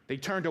 they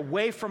turned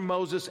away from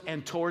Moses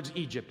and towards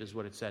Egypt, is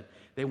what it said.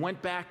 They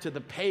went back to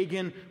the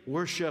pagan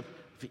worship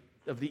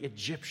of the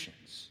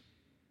Egyptians.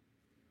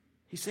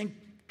 He's saying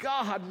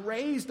God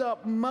raised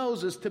up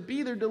Moses to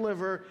be their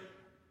deliverer,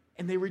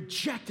 and they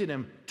rejected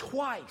him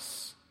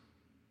twice.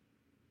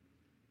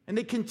 And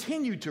they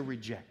continued to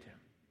reject him.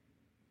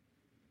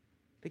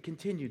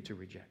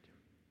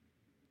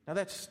 Now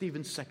that's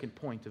Stephen's second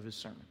point of his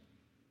sermon.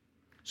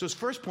 So his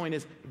first point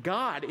is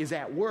God is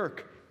at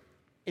work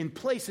in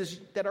places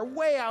that are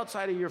way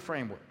outside of your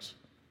frameworks.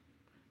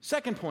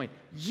 Second point,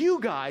 you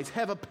guys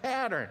have a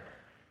pattern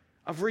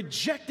of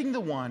rejecting the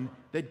one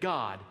that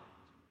God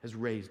has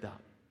raised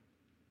up.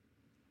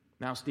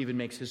 Now Stephen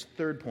makes his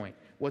third point.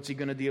 What's he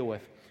going to deal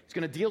with? He's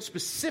going to deal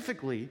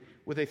specifically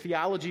with a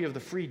theology of the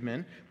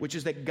freedmen, which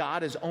is that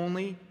God is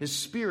his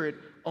spirit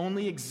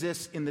only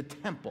exists in the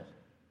temple.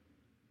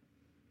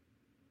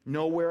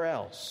 Nowhere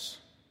else.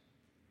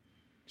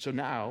 So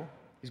now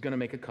he's going to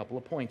make a couple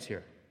of points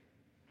here.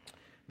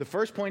 The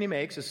first point he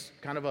makes is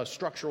kind of a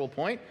structural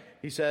point.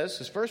 He says,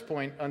 his first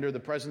point under the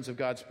presence of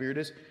God's Spirit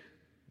is,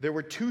 there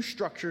were two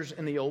structures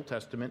in the Old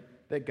Testament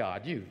that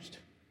God used.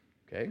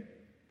 Okay?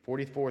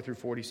 44 through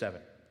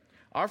 47.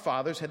 Our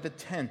fathers had the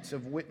tent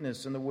of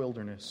witness in the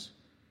wilderness,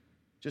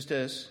 just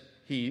as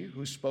he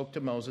who spoke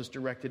to Moses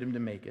directed him to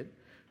make it,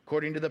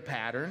 according to the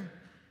pattern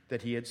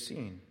that he had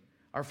seen.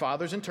 Our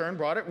fathers, in turn,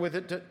 brought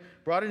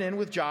it in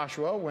with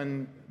Joshua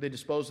when they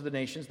disposed of the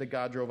nations that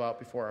God drove out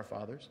before our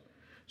fathers.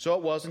 So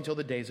it was until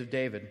the days of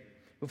David,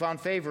 who found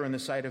favor in the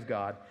sight of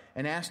God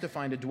and asked to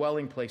find a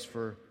dwelling place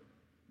for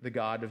the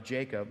God of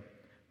Jacob.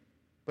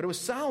 But it was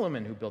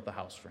Solomon who built the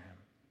house for him.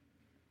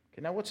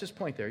 Okay, now what's his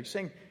point there? He's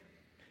saying,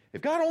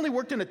 if God only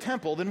worked in a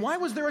temple, then why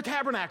was there a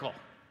tabernacle?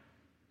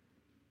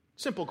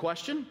 Simple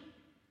question.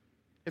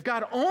 If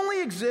God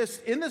only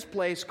exists in this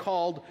place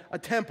called a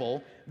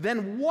temple,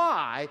 then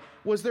why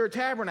was there a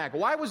tabernacle?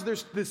 Why was there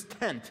this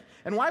tent?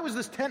 And why was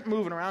this tent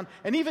moving around?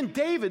 And even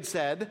David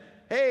said,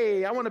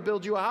 hey, I want to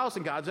build you a house.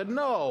 And God said,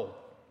 no.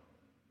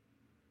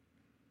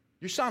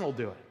 Your son will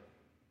do it.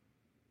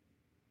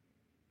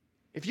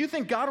 If you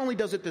think God only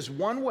does it this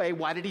one way,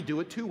 why did he do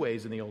it two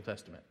ways in the Old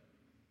Testament?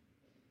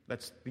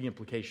 That's the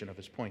implication of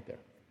his point there.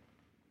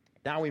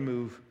 Now we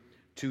move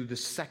to the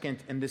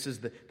second, and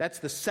that's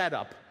the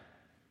setup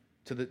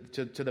to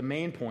the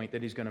main point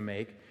that he's going to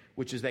make,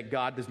 which is that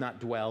God does not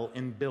dwell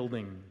in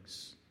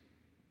buildings.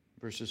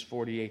 Verses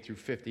 48 through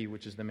 50,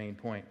 which is the main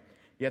point.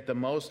 Yet the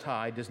Most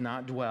High does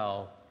not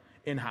dwell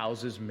in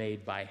houses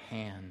made by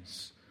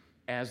hands.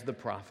 As the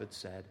prophet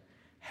said,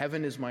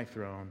 heaven is my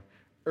throne,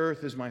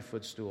 earth is my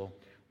footstool.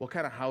 What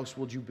kind of house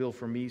would you build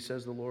for me,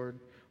 says the Lord?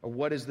 Or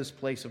what is this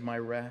place of my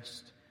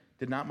rest?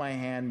 Did not my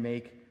hand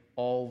make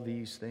all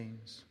these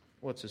things?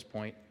 What's his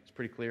point? It's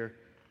pretty clear.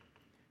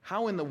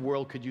 How in the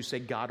world could you say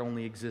God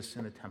only exists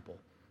in a temple?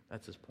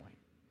 That's his point.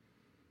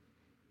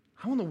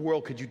 How in the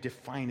world could you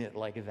define it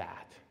like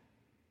that?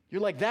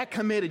 You're like that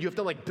committed. You have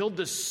to build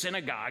this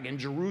synagogue in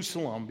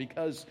Jerusalem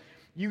because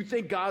you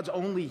think God's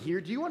only here.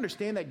 Do you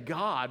understand that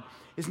God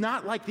is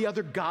not like the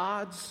other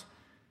gods?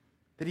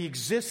 That he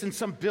exists in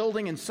some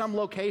building, in some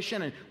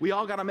location, and we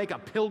all got to make a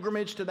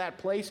pilgrimage to that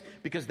place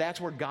because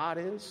that's where God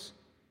is?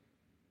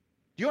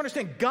 Do you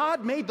understand?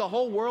 God made the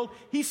whole world.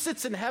 He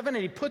sits in heaven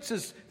and he puts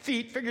his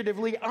feet,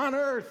 figuratively, on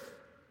earth.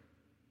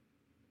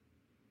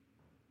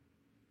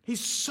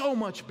 He's so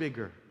much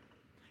bigger.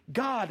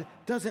 God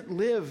doesn't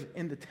live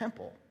in the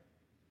temple.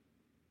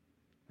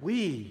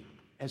 We,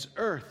 as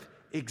earth,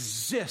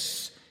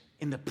 exist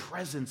in the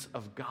presence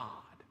of God.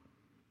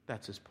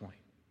 That's his point.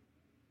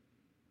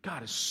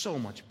 God is so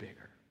much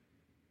bigger.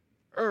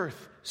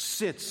 Earth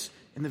sits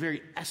in the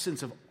very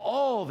essence of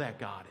all that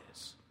God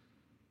is.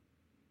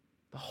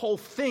 The whole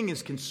thing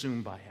is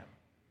consumed by him.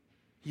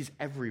 He's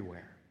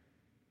everywhere.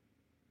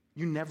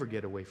 You never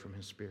get away from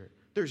his spirit.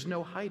 There's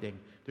no hiding.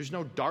 There's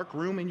no dark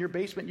room in your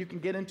basement you can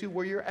get into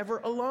where you're ever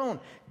alone.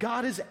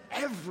 God is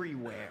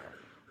everywhere,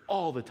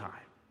 all the time.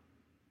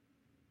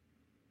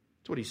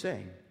 That's what he's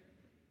saying.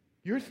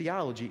 Your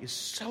theology is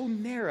so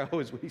narrow,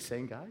 is what he's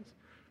saying, guys.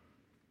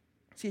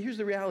 See, here's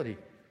the reality.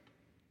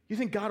 You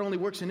think God only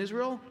works in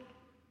Israel?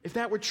 If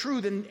that were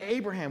true, then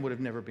Abraham would have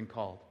never been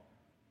called,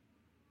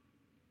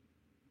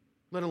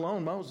 let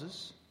alone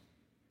Moses.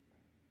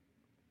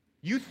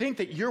 You think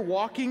that you're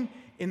walking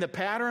in the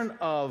pattern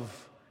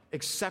of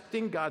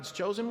accepting God's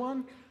chosen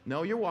one?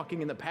 No, you're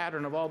walking in the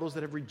pattern of all those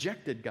that have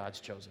rejected God's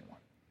chosen one.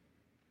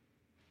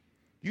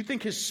 You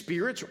think his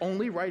spirit's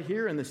only right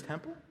here in this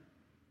temple?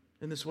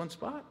 In this one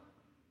spot?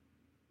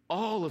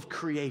 All of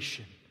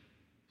creation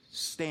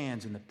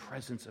stands in the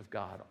presence of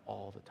God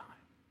all the time.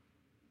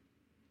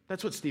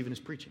 That's what Stephen is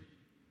preaching.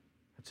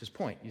 That's his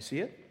point. You see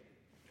it?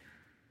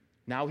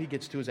 Now he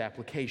gets to his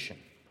application.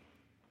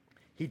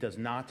 He does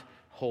not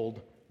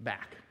hold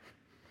back.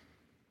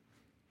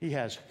 He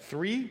has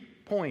 3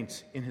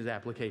 points in his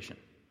application.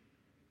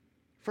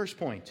 First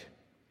point,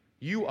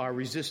 you are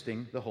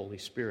resisting the Holy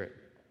Spirit.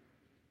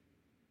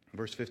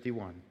 Verse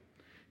 51.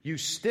 You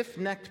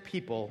stiff-necked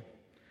people,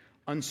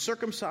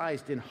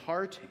 uncircumcised in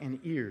heart and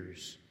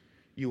ears,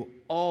 you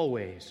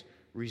always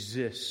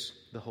resist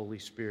the Holy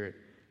Spirit.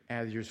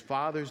 As your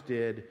fathers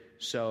did,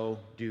 so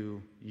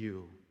do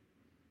you.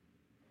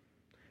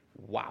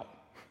 Wow.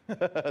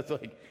 It's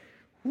like,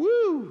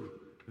 woo!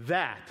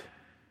 That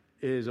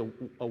is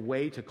a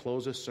way to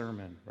close a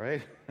sermon,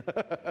 right?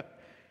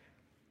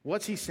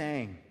 What's he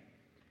saying?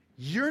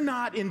 You're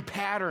not in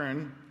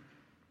pattern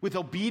with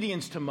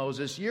obedience to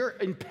Moses. You're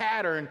in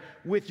pattern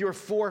with your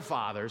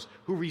forefathers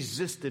who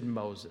resisted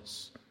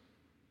Moses.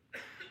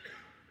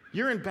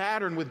 You're in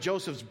pattern with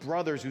Joseph's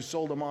brothers who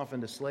sold him off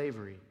into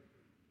slavery.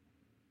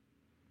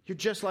 You're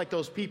just like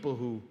those people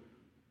who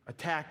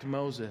attacked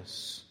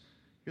Moses.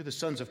 You're the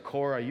sons of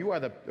Korah. You are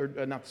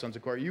not the sons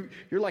of Korah.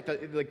 You're like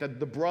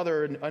the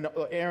brother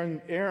and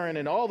Aaron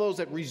and all those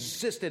that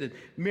resisted, and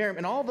Miriam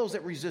and all those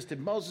that resisted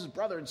Moses'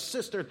 brother and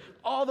sister,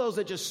 all those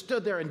that just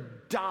stood there and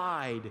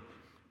died.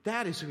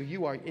 That is who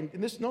you are. And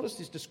notice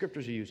these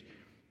descriptors you use.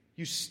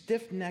 You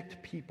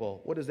stiff-necked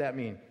people. What does that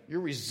mean?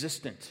 You're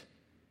resistant.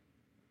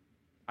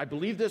 I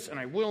believe this and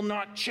I will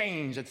not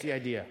change. That's the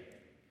idea.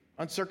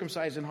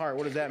 Uncircumcised in heart.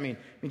 What does that mean?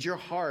 It means your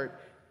heart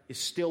is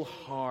still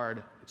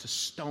hard. It's a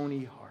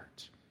stony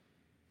heart.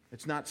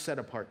 It's not set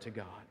apart to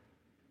God.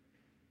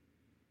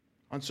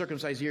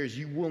 Uncircumcised ears,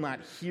 you will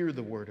not hear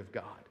the word of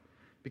God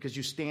because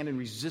you stand in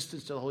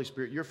resistance to the Holy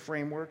Spirit. Your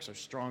frameworks are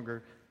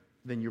stronger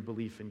than your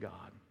belief in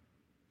God.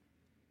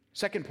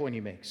 Second point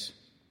he makes.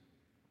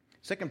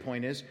 Second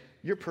point is,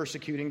 you're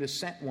persecuting the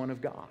sent one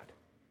of God.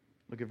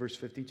 Look at verse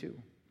 52.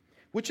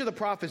 Which of the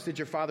prophets did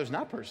your fathers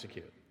not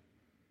persecute?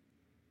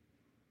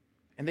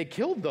 And they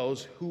killed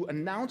those who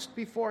announced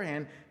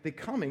beforehand the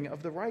coming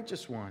of the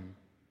righteous one,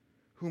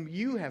 whom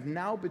you have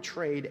now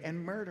betrayed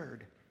and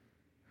murdered.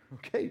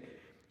 Okay,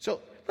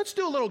 so let's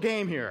do a little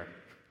game here.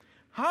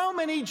 How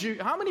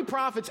many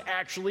prophets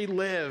actually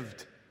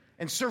lived?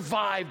 and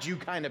survived you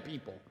kind of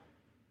people?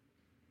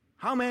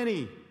 How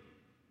many?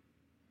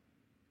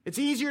 It's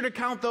easier to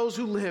count those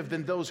who lived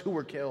than those who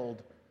were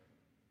killed.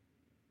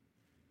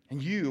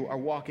 And you are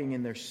walking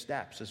in their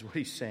steps, is what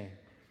he's saying.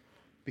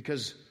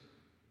 Because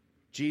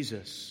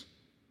Jesus,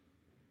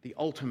 the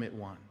ultimate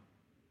one,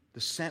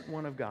 the sent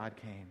one of God,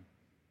 came,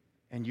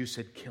 and you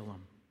said, kill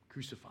him,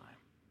 crucify him.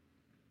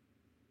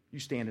 You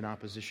stand in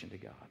opposition to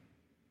God.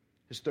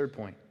 His third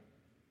point,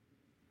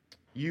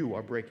 you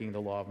are breaking the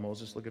law of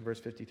Moses. Look at verse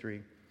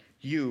 53.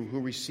 You who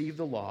received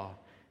the law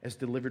as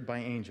delivered by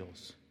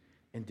angels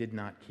and did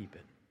not keep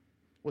it.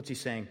 What's he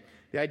saying?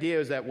 The idea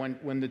is that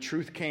when the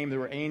truth came, there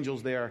were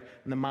angels there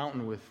in the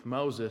mountain with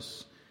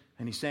Moses.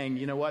 And he's saying,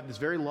 you know what? This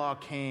very law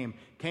came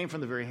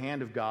from the very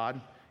hand of God.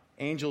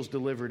 Angels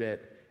delivered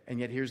it. And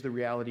yet here's the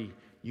reality.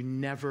 You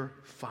never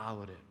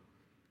followed it.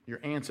 Your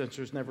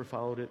ancestors never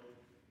followed it.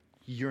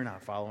 You're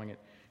not following it.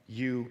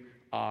 You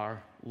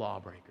are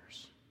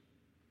lawbreakers.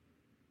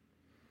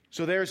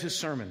 So there's his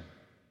sermon.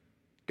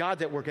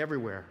 God's at work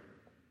everywhere.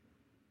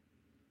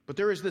 But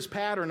there is this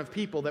pattern of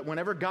people that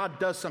whenever God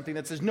does something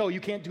that says, no, you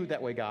can't do it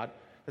that way, God.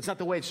 That's not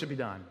the way it should be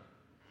done.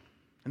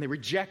 And they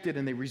reject it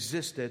and they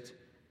resist it.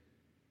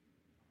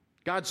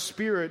 God's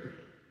Spirit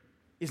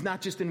is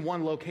not just in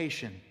one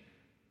location.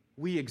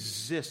 We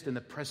exist in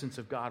the presence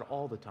of God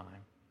all the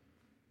time.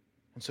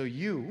 And so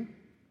you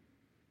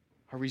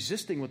are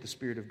resisting what the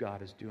Spirit of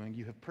God is doing.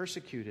 You have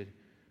persecuted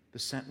the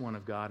sent one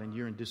of God, and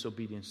you're in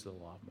disobedience to the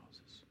law of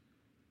Moses.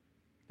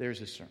 There's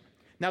his sermon.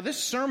 Now,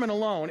 this sermon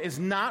alone is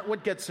not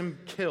what gets him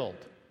killed.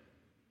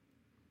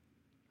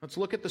 Let's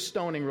look at the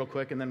stoning real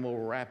quick, and then we'll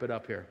wrap it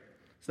up here.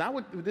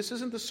 This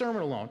isn't the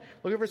sermon alone.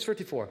 Look at verse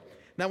 54.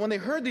 Now, when they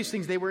heard these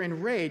things, they were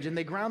enraged, and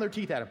they ground their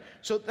teeth at him.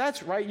 So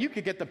that's right. You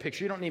could get the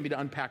picture. You don't need me to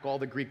unpack all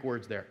the Greek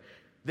words there.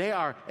 They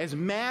are as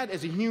mad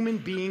as a human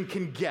being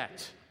can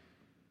get.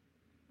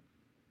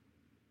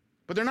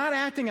 But they're not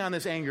acting on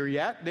this anger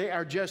yet. They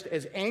are just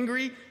as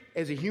angry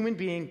as a human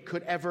being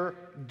could ever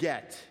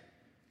get.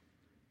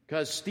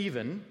 Because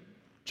Stephen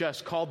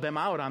just called them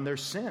out on their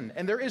sin.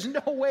 And there is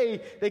no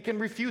way they can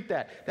refute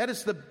that. That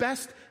is the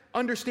best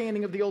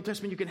understanding of the Old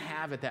Testament you can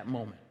have at that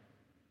moment.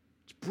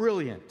 It's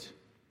brilliant.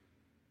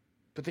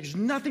 But there's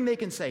nothing they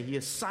can say. He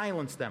has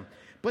silenced them.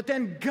 But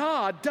then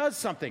God does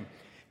something.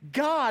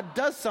 God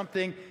does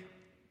something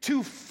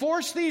to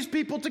force these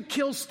people to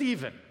kill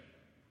Stephen.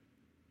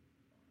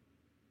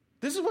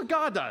 This is what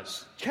God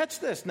does. Catch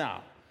this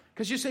now.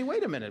 Because you say,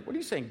 wait a minute, what are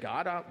you saying,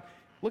 God?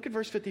 Look at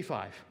verse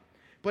 55.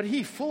 But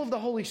he, full of the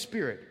Holy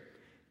Spirit,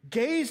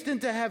 gazed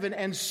into heaven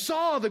and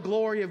saw the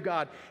glory of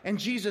God and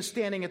Jesus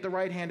standing at the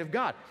right hand of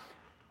God.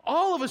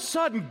 All of a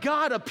sudden,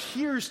 God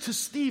appears to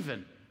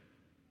Stephen.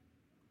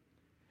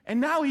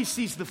 And now he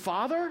sees the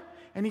Father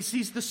and he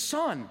sees the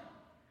Son.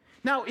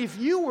 Now, if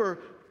you were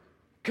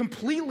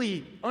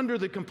completely under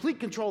the complete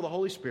control of the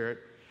Holy Spirit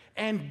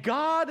and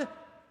God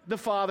the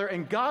Father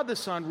and God the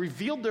Son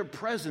revealed their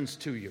presence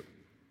to you,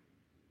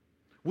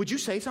 would you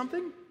say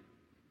something?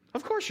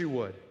 Of course you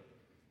would.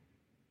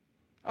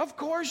 Of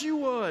course you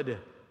would.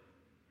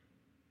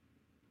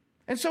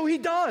 And so he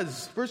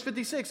does. Verse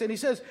 56, and he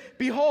says,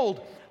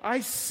 behold, I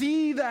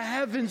see the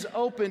heavens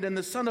opened and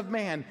the Son of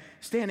Man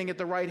standing at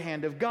the right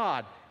hand of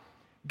God.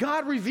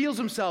 God reveals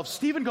himself.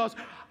 Stephen goes,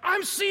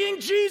 I'm seeing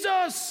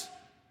Jesus.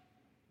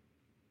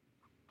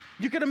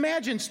 You can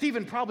imagine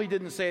Stephen probably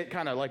didn't say it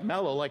kind of like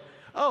mellow, like,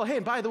 oh, hey,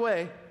 and by the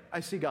way,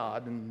 I see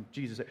God and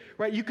Jesus.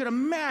 Right? You can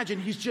imagine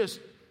he's just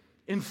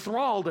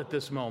enthralled at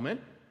this moment.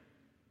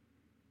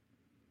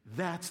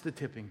 That's the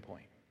tipping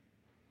point.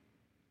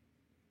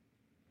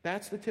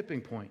 That's the tipping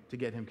point to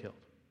get him killed.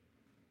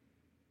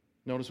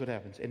 Notice what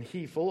happens. And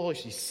he, full of Holy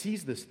Spirit,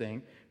 sees this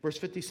thing. Verse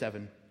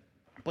 57.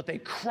 But they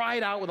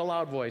cried out with a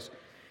loud voice,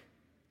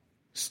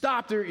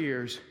 stopped their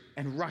ears,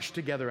 and rushed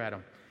together at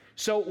him.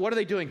 So what are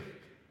they doing?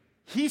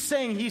 He's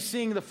saying he's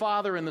seeing the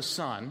Father and the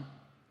Son.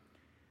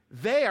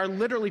 They are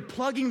literally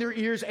plugging their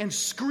ears and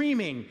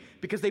screaming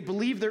because they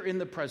believe they're in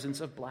the presence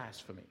of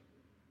blasphemy.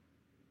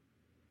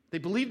 They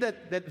believe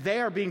that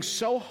they are being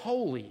so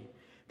holy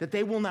that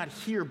they will not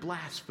hear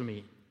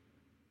blasphemy.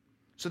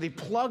 So they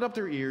plug up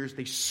their ears,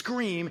 they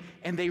scream,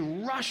 and they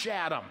rush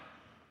at him.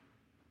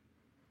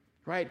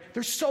 Right?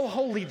 They're so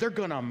holy, they're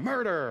going to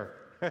murder.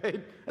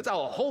 Right? That's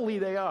how holy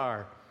they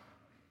are.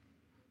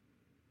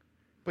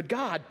 But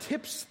God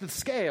tips the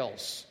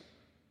scales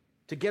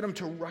to get them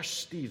to rush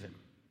Stephen.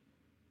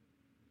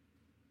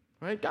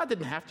 Right? God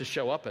didn't have to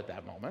show up at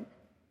that moment,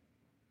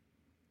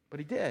 but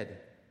he did.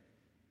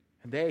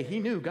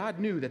 And God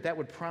knew that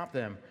would prompt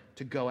them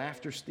to go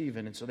after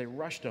Stephen, and so they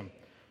rushed him.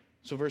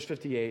 So verse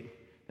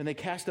 58, then they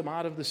cast him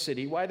out of the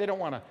city. Why? They don't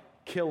want to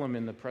kill him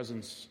in the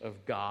presence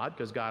of God,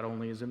 because God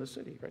only is in the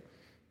city, right?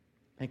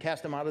 They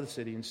cast him out of the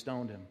city and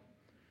stoned him.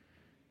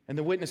 And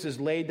the witnesses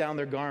laid down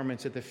their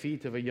garments at the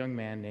feet of a young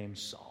man named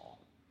Saul.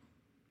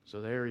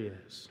 So there he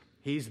is.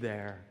 He's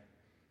there.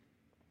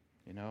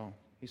 You know,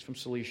 he's from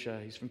Cilicia.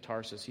 He's from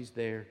Tarsus. He's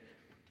there.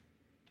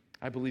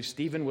 I believe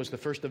Stephen was the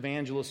first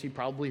evangelist he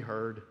probably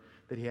heard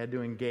that he had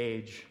to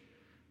engage,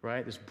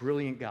 right? This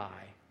brilliant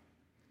guy.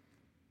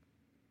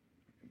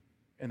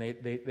 And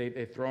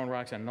they throwing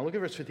rocks at him. Now look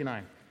at verse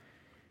 59.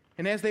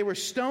 And as they were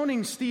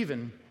stoning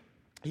Stephen,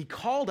 he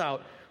called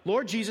out,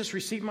 Lord Jesus,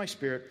 receive my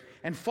spirit.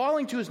 And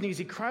falling to his knees,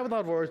 he cried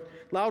with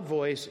loud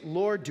voice,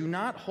 Lord, do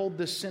not hold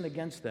this sin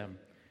against them.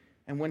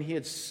 And when he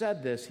had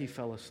said this, he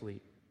fell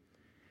asleep.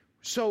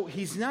 So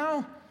he's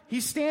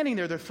standing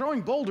there. They're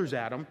throwing boulders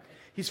at him.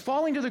 He's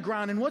falling to the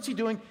ground. And what's he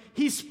doing?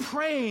 He's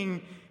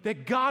praying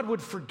that God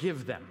would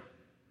forgive them.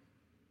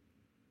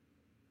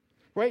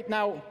 Right?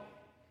 Now,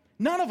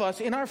 none of us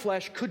in our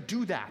flesh could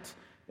do that.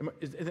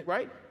 Is it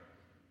right?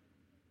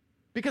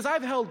 Because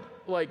I've held,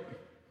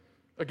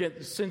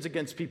 sins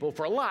against people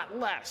for a lot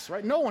less,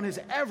 right? No one has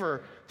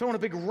ever thrown a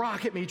big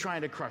rock at me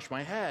trying to crush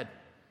my head.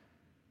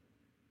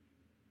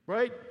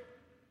 Right?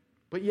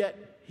 But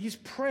yet, he's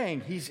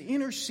praying, he's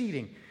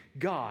interceding.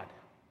 God,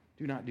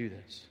 do not do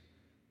this.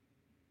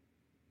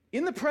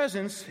 In the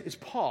presence is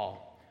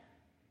Paul.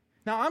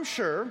 Now,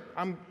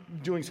 I'm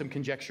doing some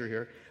conjecture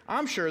here.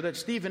 I'm sure that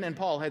Stephen and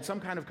Paul had some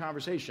kind of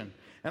conversation.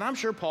 And I'm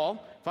sure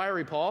Paul,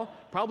 fiery Paul,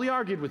 probably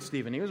argued with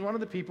Stephen. He was one of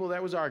the people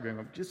that was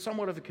arguing. Just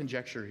somewhat of a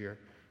conjecture here.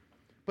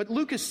 But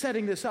Luke is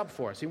setting this up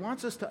for us. He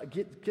wants us to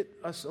get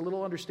us a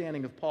little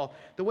understanding of Paul.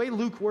 The way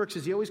Luke works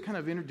is he always kind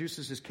of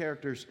introduces his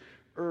characters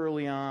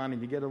early on,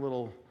 and you get a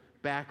little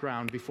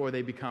background before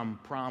they become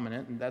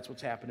prominent, and that's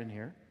what's happening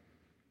here.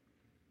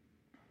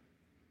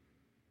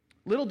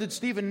 Little did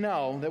Stephen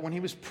know that when he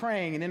was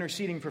praying and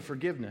interceding for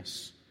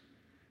forgiveness,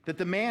 that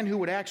the man who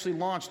would actually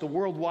launch the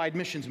worldwide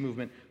missions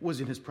movement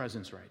was in his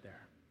presence right there.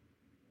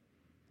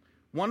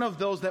 One of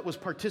those that was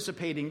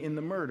participating in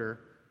the murder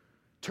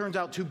turns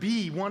out to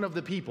be one of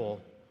the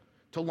people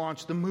to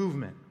launch the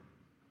movement.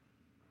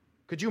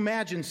 Could you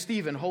imagine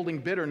Stephen holding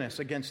bitterness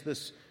against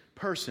this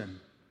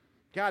person?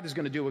 God is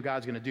going to do what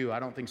God's going to do.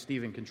 I don't think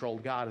Stephen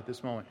controlled God at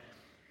this moment.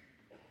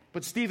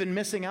 But Stephen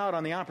missing out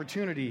on the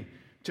opportunity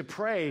to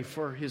pray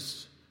for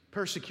his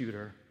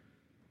persecutor,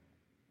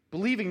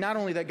 believing not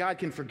only that God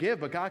can forgive,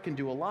 but God can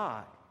do a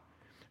lot.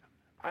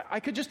 I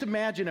could just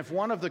imagine if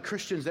one of the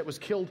Christians that was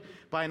killed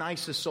by an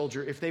ISIS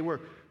soldier, if they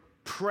were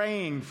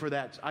praying for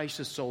that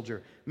ISIS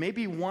soldier,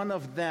 maybe one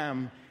of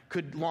them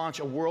could launch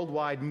a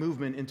worldwide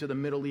movement into the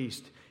Middle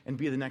East and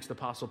be the next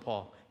Apostle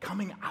Paul,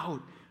 coming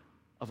out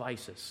of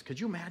ISIS. Could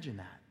you imagine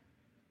that?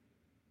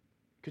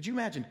 Could you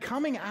imagine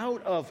coming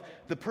out of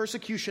the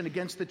persecution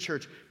against the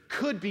church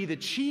could be the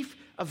chief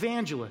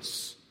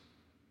evangelists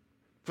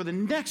for the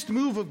next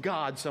move of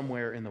God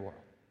somewhere in the world?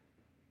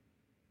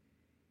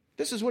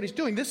 This is what he's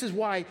doing. This is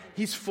why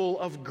he's full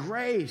of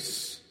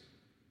grace.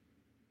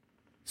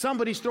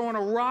 Somebody's throwing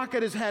a rock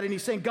at his head and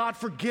he's saying, God,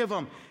 forgive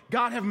them.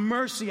 God, have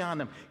mercy on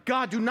them.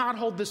 God, do not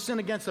hold this sin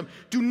against them.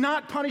 Do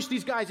not punish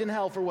these guys in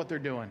hell for what they're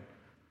doing.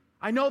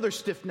 I know they're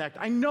stiff-necked.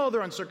 I know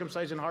they're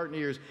uncircumcised in heart and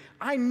ears.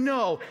 I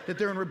know that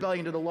they're in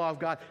rebellion to the law of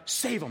God.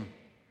 Save them.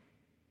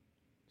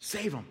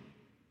 Save them.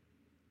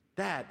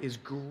 That is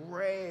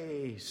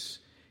grace.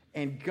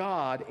 And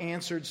God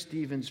answered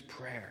Stephen's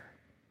prayer.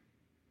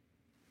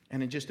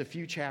 And in just a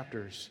few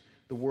chapters,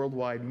 the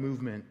worldwide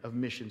movement of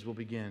missions will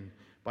begin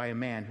by a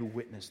man who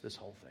witnessed this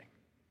whole thing.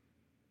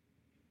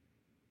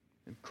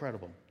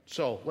 Incredible.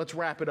 So let's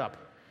wrap it up.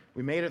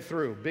 We made it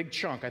through. Big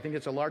chunk. I think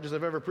it's the largest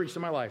I've ever preached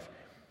in my life.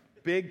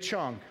 Big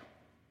chunk.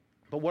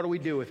 But what do we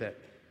do with it?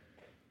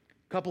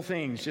 A couple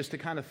things just to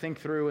kind of think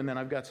through, and then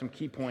I've got some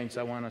key points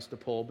I want us to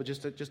pull. But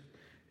just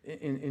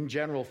in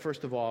general,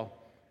 first of all,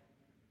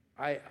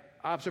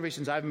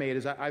 observations I've made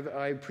is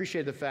I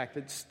appreciate the fact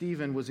that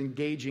Stephen was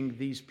engaging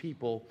these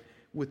people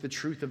with the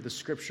truth of the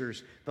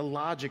Scriptures, the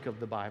logic of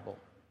the Bible.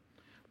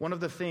 One of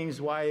the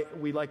things why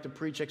we like to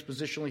preach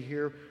expositionally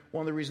here,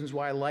 one of the reasons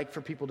why I like for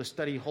people to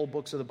study whole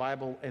books of the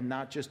Bible and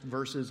not just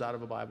verses out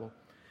of a Bible,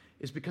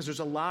 is because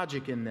there's a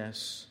logic in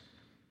this.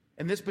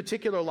 And this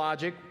particular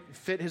logic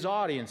fit his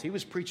audience. He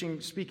was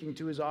speaking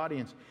to his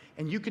audience.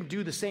 And you can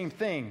do the same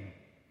thing.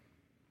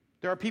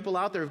 There are people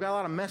out there who've got a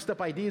lot of messed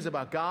up ideas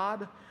about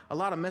God, a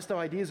lot of messed up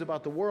ideas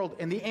about the world,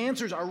 and the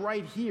answers are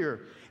right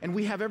here. And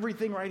we have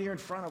everything right here in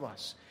front of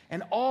us.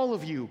 And all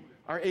of you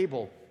are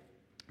able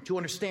to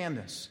understand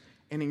this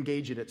and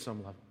engage it at some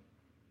level.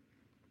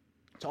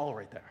 It's all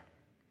right there.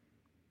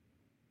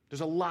 There's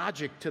a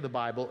logic to the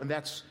Bible, and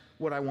that's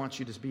what I want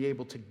you to be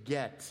able to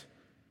get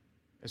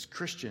as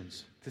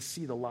Christians, to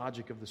see the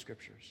logic of the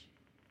Scriptures.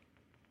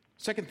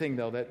 Second thing,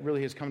 though, that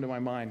really has come to my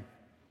mind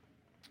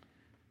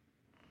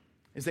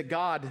is that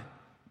God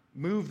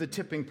moved the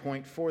tipping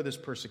point for this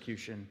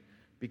persecution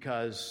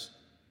because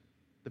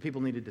the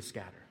people needed to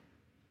scatter.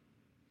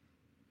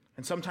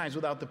 And sometimes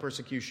without the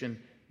persecution,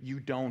 you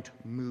don't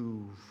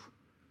move.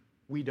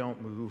 We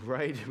don't move,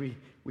 right?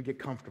 We get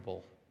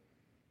comfortable.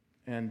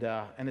 And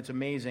it's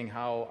amazing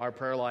how our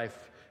prayer life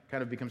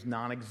kind of becomes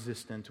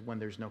non-existent when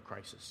there's no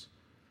crisis.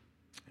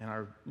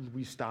 And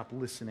we stop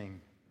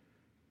listening.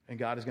 And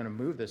God is going to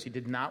move this. He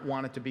did not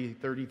want it to be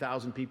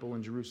 30,000 people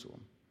in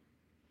Jerusalem.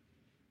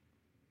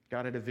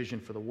 God had a vision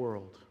for the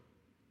world.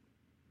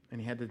 And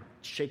he had to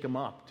shake them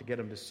up to get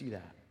them to see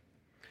that.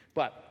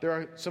 But there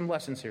are some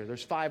lessons here.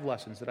 There's 5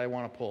 lessons that I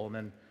want to pull, and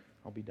then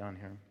I'll be done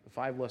here. The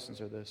 5 lessons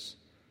are this.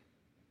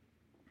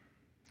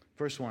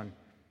 First one,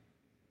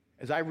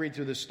 as I read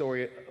through this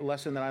story, a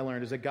lesson that I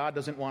learned is that God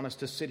doesn't want us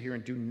to sit here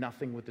and do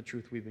nothing with the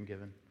truth we've been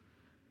given.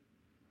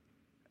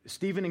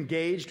 Stephen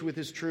engaged with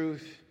his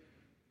truth.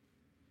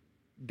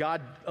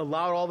 God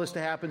allowed all this to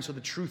happen so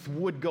the truth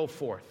would go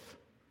forth.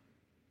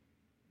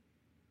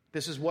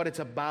 This is what it's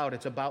about.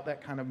 It's about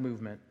that kind of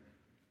movement.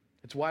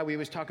 It's why we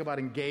always talk about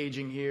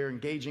engaging here,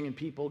 engaging in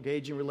people,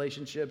 engaging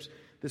relationships,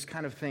 this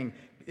kind of thing.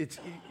 It's,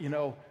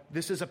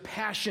 this is a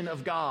passion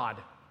of God.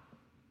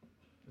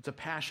 It's a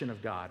passion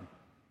of God.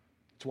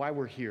 It's why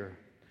we're here.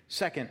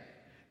 Second,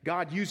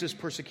 God uses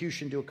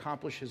persecution to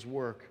accomplish his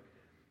work.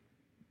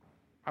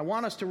 I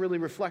want us to really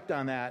reflect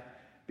on that,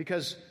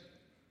 because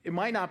it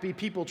might not be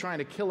people trying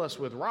to kill us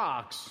with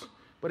rocks,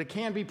 but it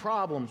can be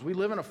problems. We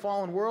live in a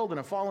fallen world and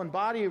a fallen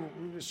body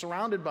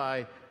surrounded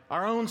by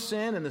our own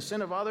sin and the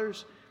sin of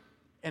others,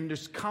 and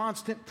there's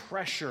constant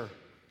pressure.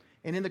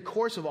 And in the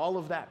course of all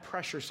of that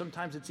pressure,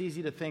 sometimes it's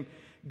easy to think,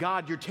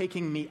 God, you're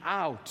taking me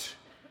out.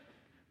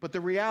 But the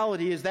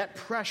reality is that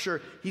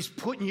pressure, he's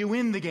putting you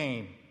in the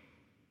game.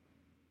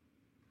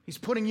 He's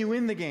putting you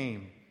in the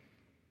game.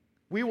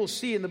 We will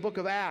see in the book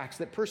of Acts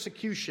that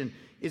persecution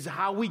is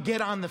how we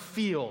get on the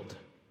field.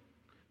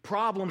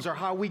 Problems are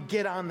how we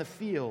get on the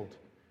field.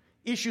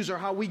 Issues are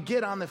how we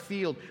get on the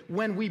field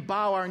when we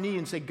bow our knee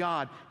and say,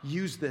 God,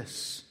 use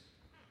this.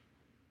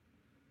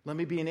 Let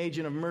me be an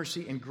agent of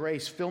mercy and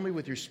grace. Fill me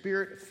with your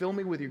Spirit. Fill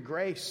me with your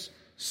grace.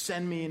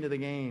 Send me into the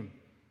game.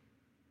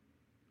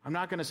 I'm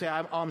not going to say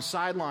I'm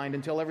sidelined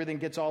until everything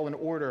gets all in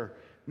order.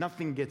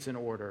 Nothing gets in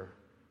order.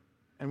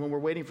 And when we're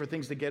waiting for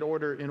things to get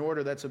in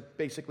order, that's a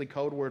basically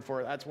code word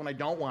for it. That's when I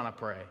don't want to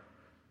pray.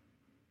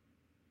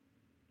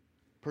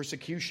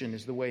 Persecution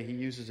is the way he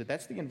uses it.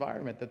 That's the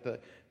environment that the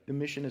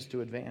mission is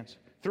to advance.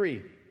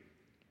 3,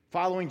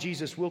 following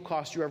Jesus will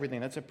cost you everything.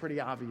 That's a pretty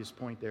obvious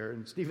point there.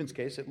 In Stephen's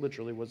case, it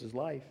literally was his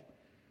life.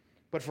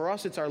 But for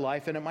us, it's our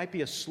life, and it might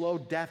be a slow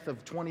death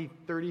of 20,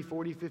 30,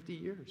 40, 50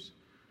 years.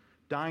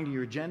 Dying to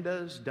your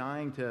agendas,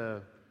 dying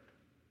to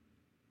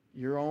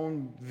your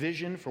own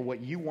vision for what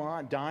you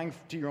want, dying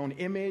to your own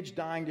image,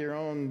 dying to your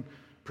own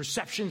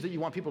perceptions that you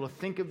want people to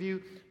think of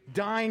you,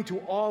 dying to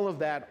all of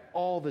that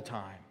all the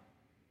time.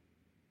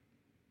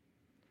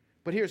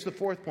 But here's the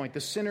fourth point.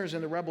 The sinners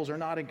and the rebels are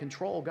not in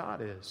control.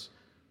 God is.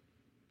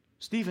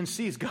 Stephen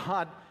sees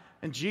God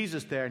and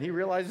Jesus there, and he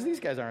realizes these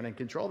guys aren't in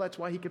control. That's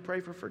why he could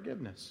pray for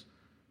forgiveness.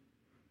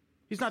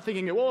 He's not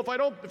thinking, well,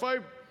 if I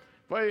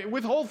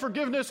withhold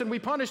forgiveness and we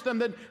punish them,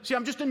 then, see,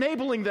 I'm just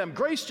enabling them.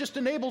 Grace just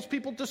enables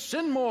people to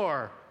sin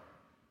more.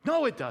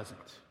 No, it doesn't.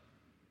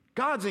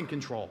 God's in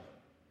control.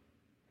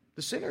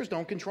 The sinners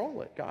don't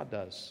control it. God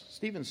does.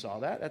 Stephen saw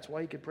that. That's why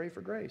he could pray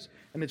for grace.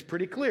 And it's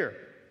pretty clear.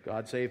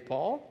 God saved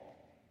Paul.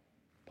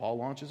 Paul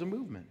launches a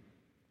movement.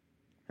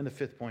 And the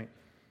fifth point,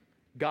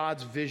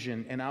 God's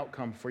vision and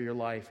outcome for your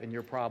life and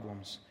your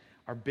problems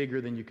are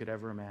bigger than you could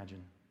ever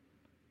imagine.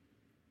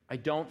 I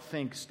don't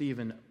think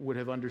Stephen would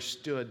have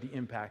understood the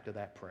impact of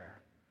that prayer.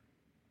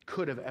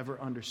 Could have ever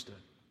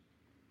understood.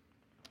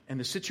 And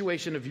the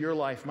situation of your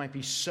life might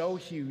be so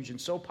huge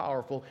and so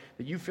powerful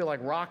that you feel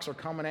like rocks are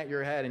coming at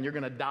your head and you're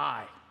going to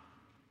die.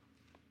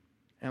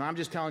 And I'm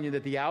just telling you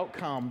that the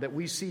outcome that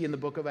we see in the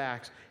book of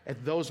Acts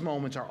at those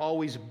moments are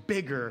always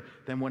bigger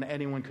than what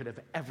anyone could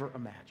have ever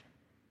imagined.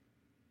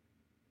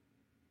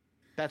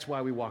 That's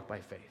why we walk by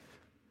faith.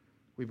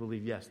 We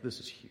believe, yes,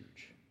 this is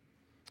huge.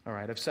 All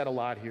right, I've said a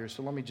lot here,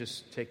 so let me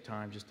just take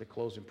time just to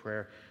close in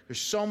prayer. There's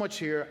so much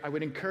here. I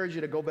would encourage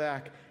you to go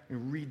back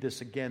and read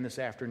this again this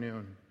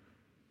afternoon.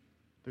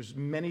 There's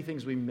many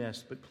things we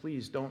missed, but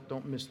please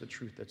don't miss the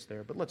truth that's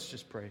there. But let's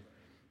just pray.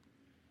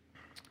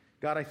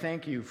 God, I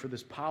thank you for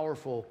this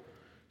powerful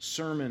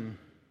sermon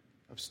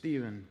of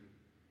Stephen,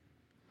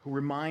 who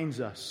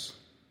reminds us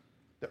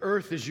the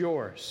earth is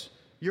yours.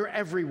 You're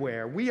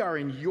everywhere. We are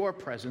in your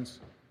presence.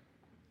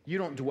 You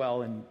don't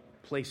dwell in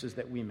places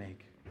that we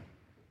make.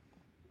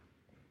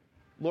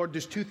 Lord,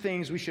 there's 2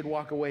 things we should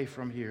walk away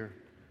from here,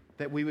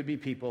 that we would be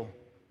people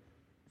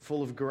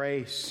full of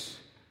grace,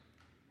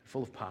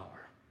 full of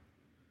power.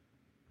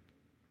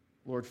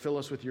 Lord, fill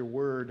us with your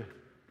word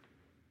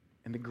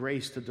and the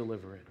grace to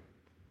deliver it.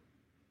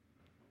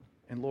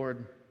 And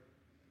Lord,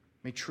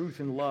 may truth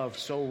and love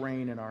so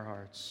reign in our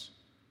hearts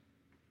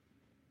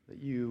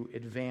that you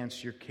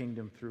advance your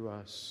kingdom through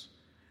us.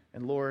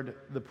 And Lord,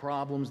 the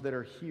problems that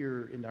are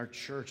here in our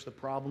church, the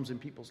problems in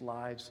people's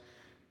lives,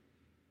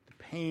 the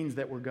pains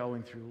that we're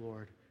going through,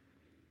 Lord,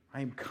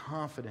 I am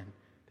confident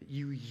that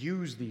you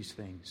use these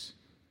things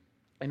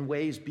in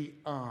ways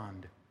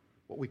beyond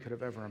what we could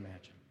have ever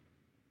imagined.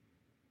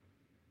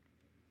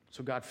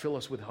 So God, fill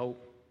us with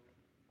hope.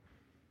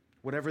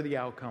 Whatever the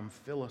outcome,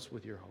 fill us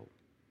with your hope.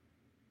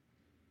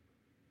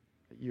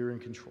 That you're in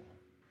control.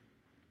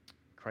 In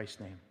Christ's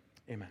name,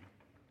 amen.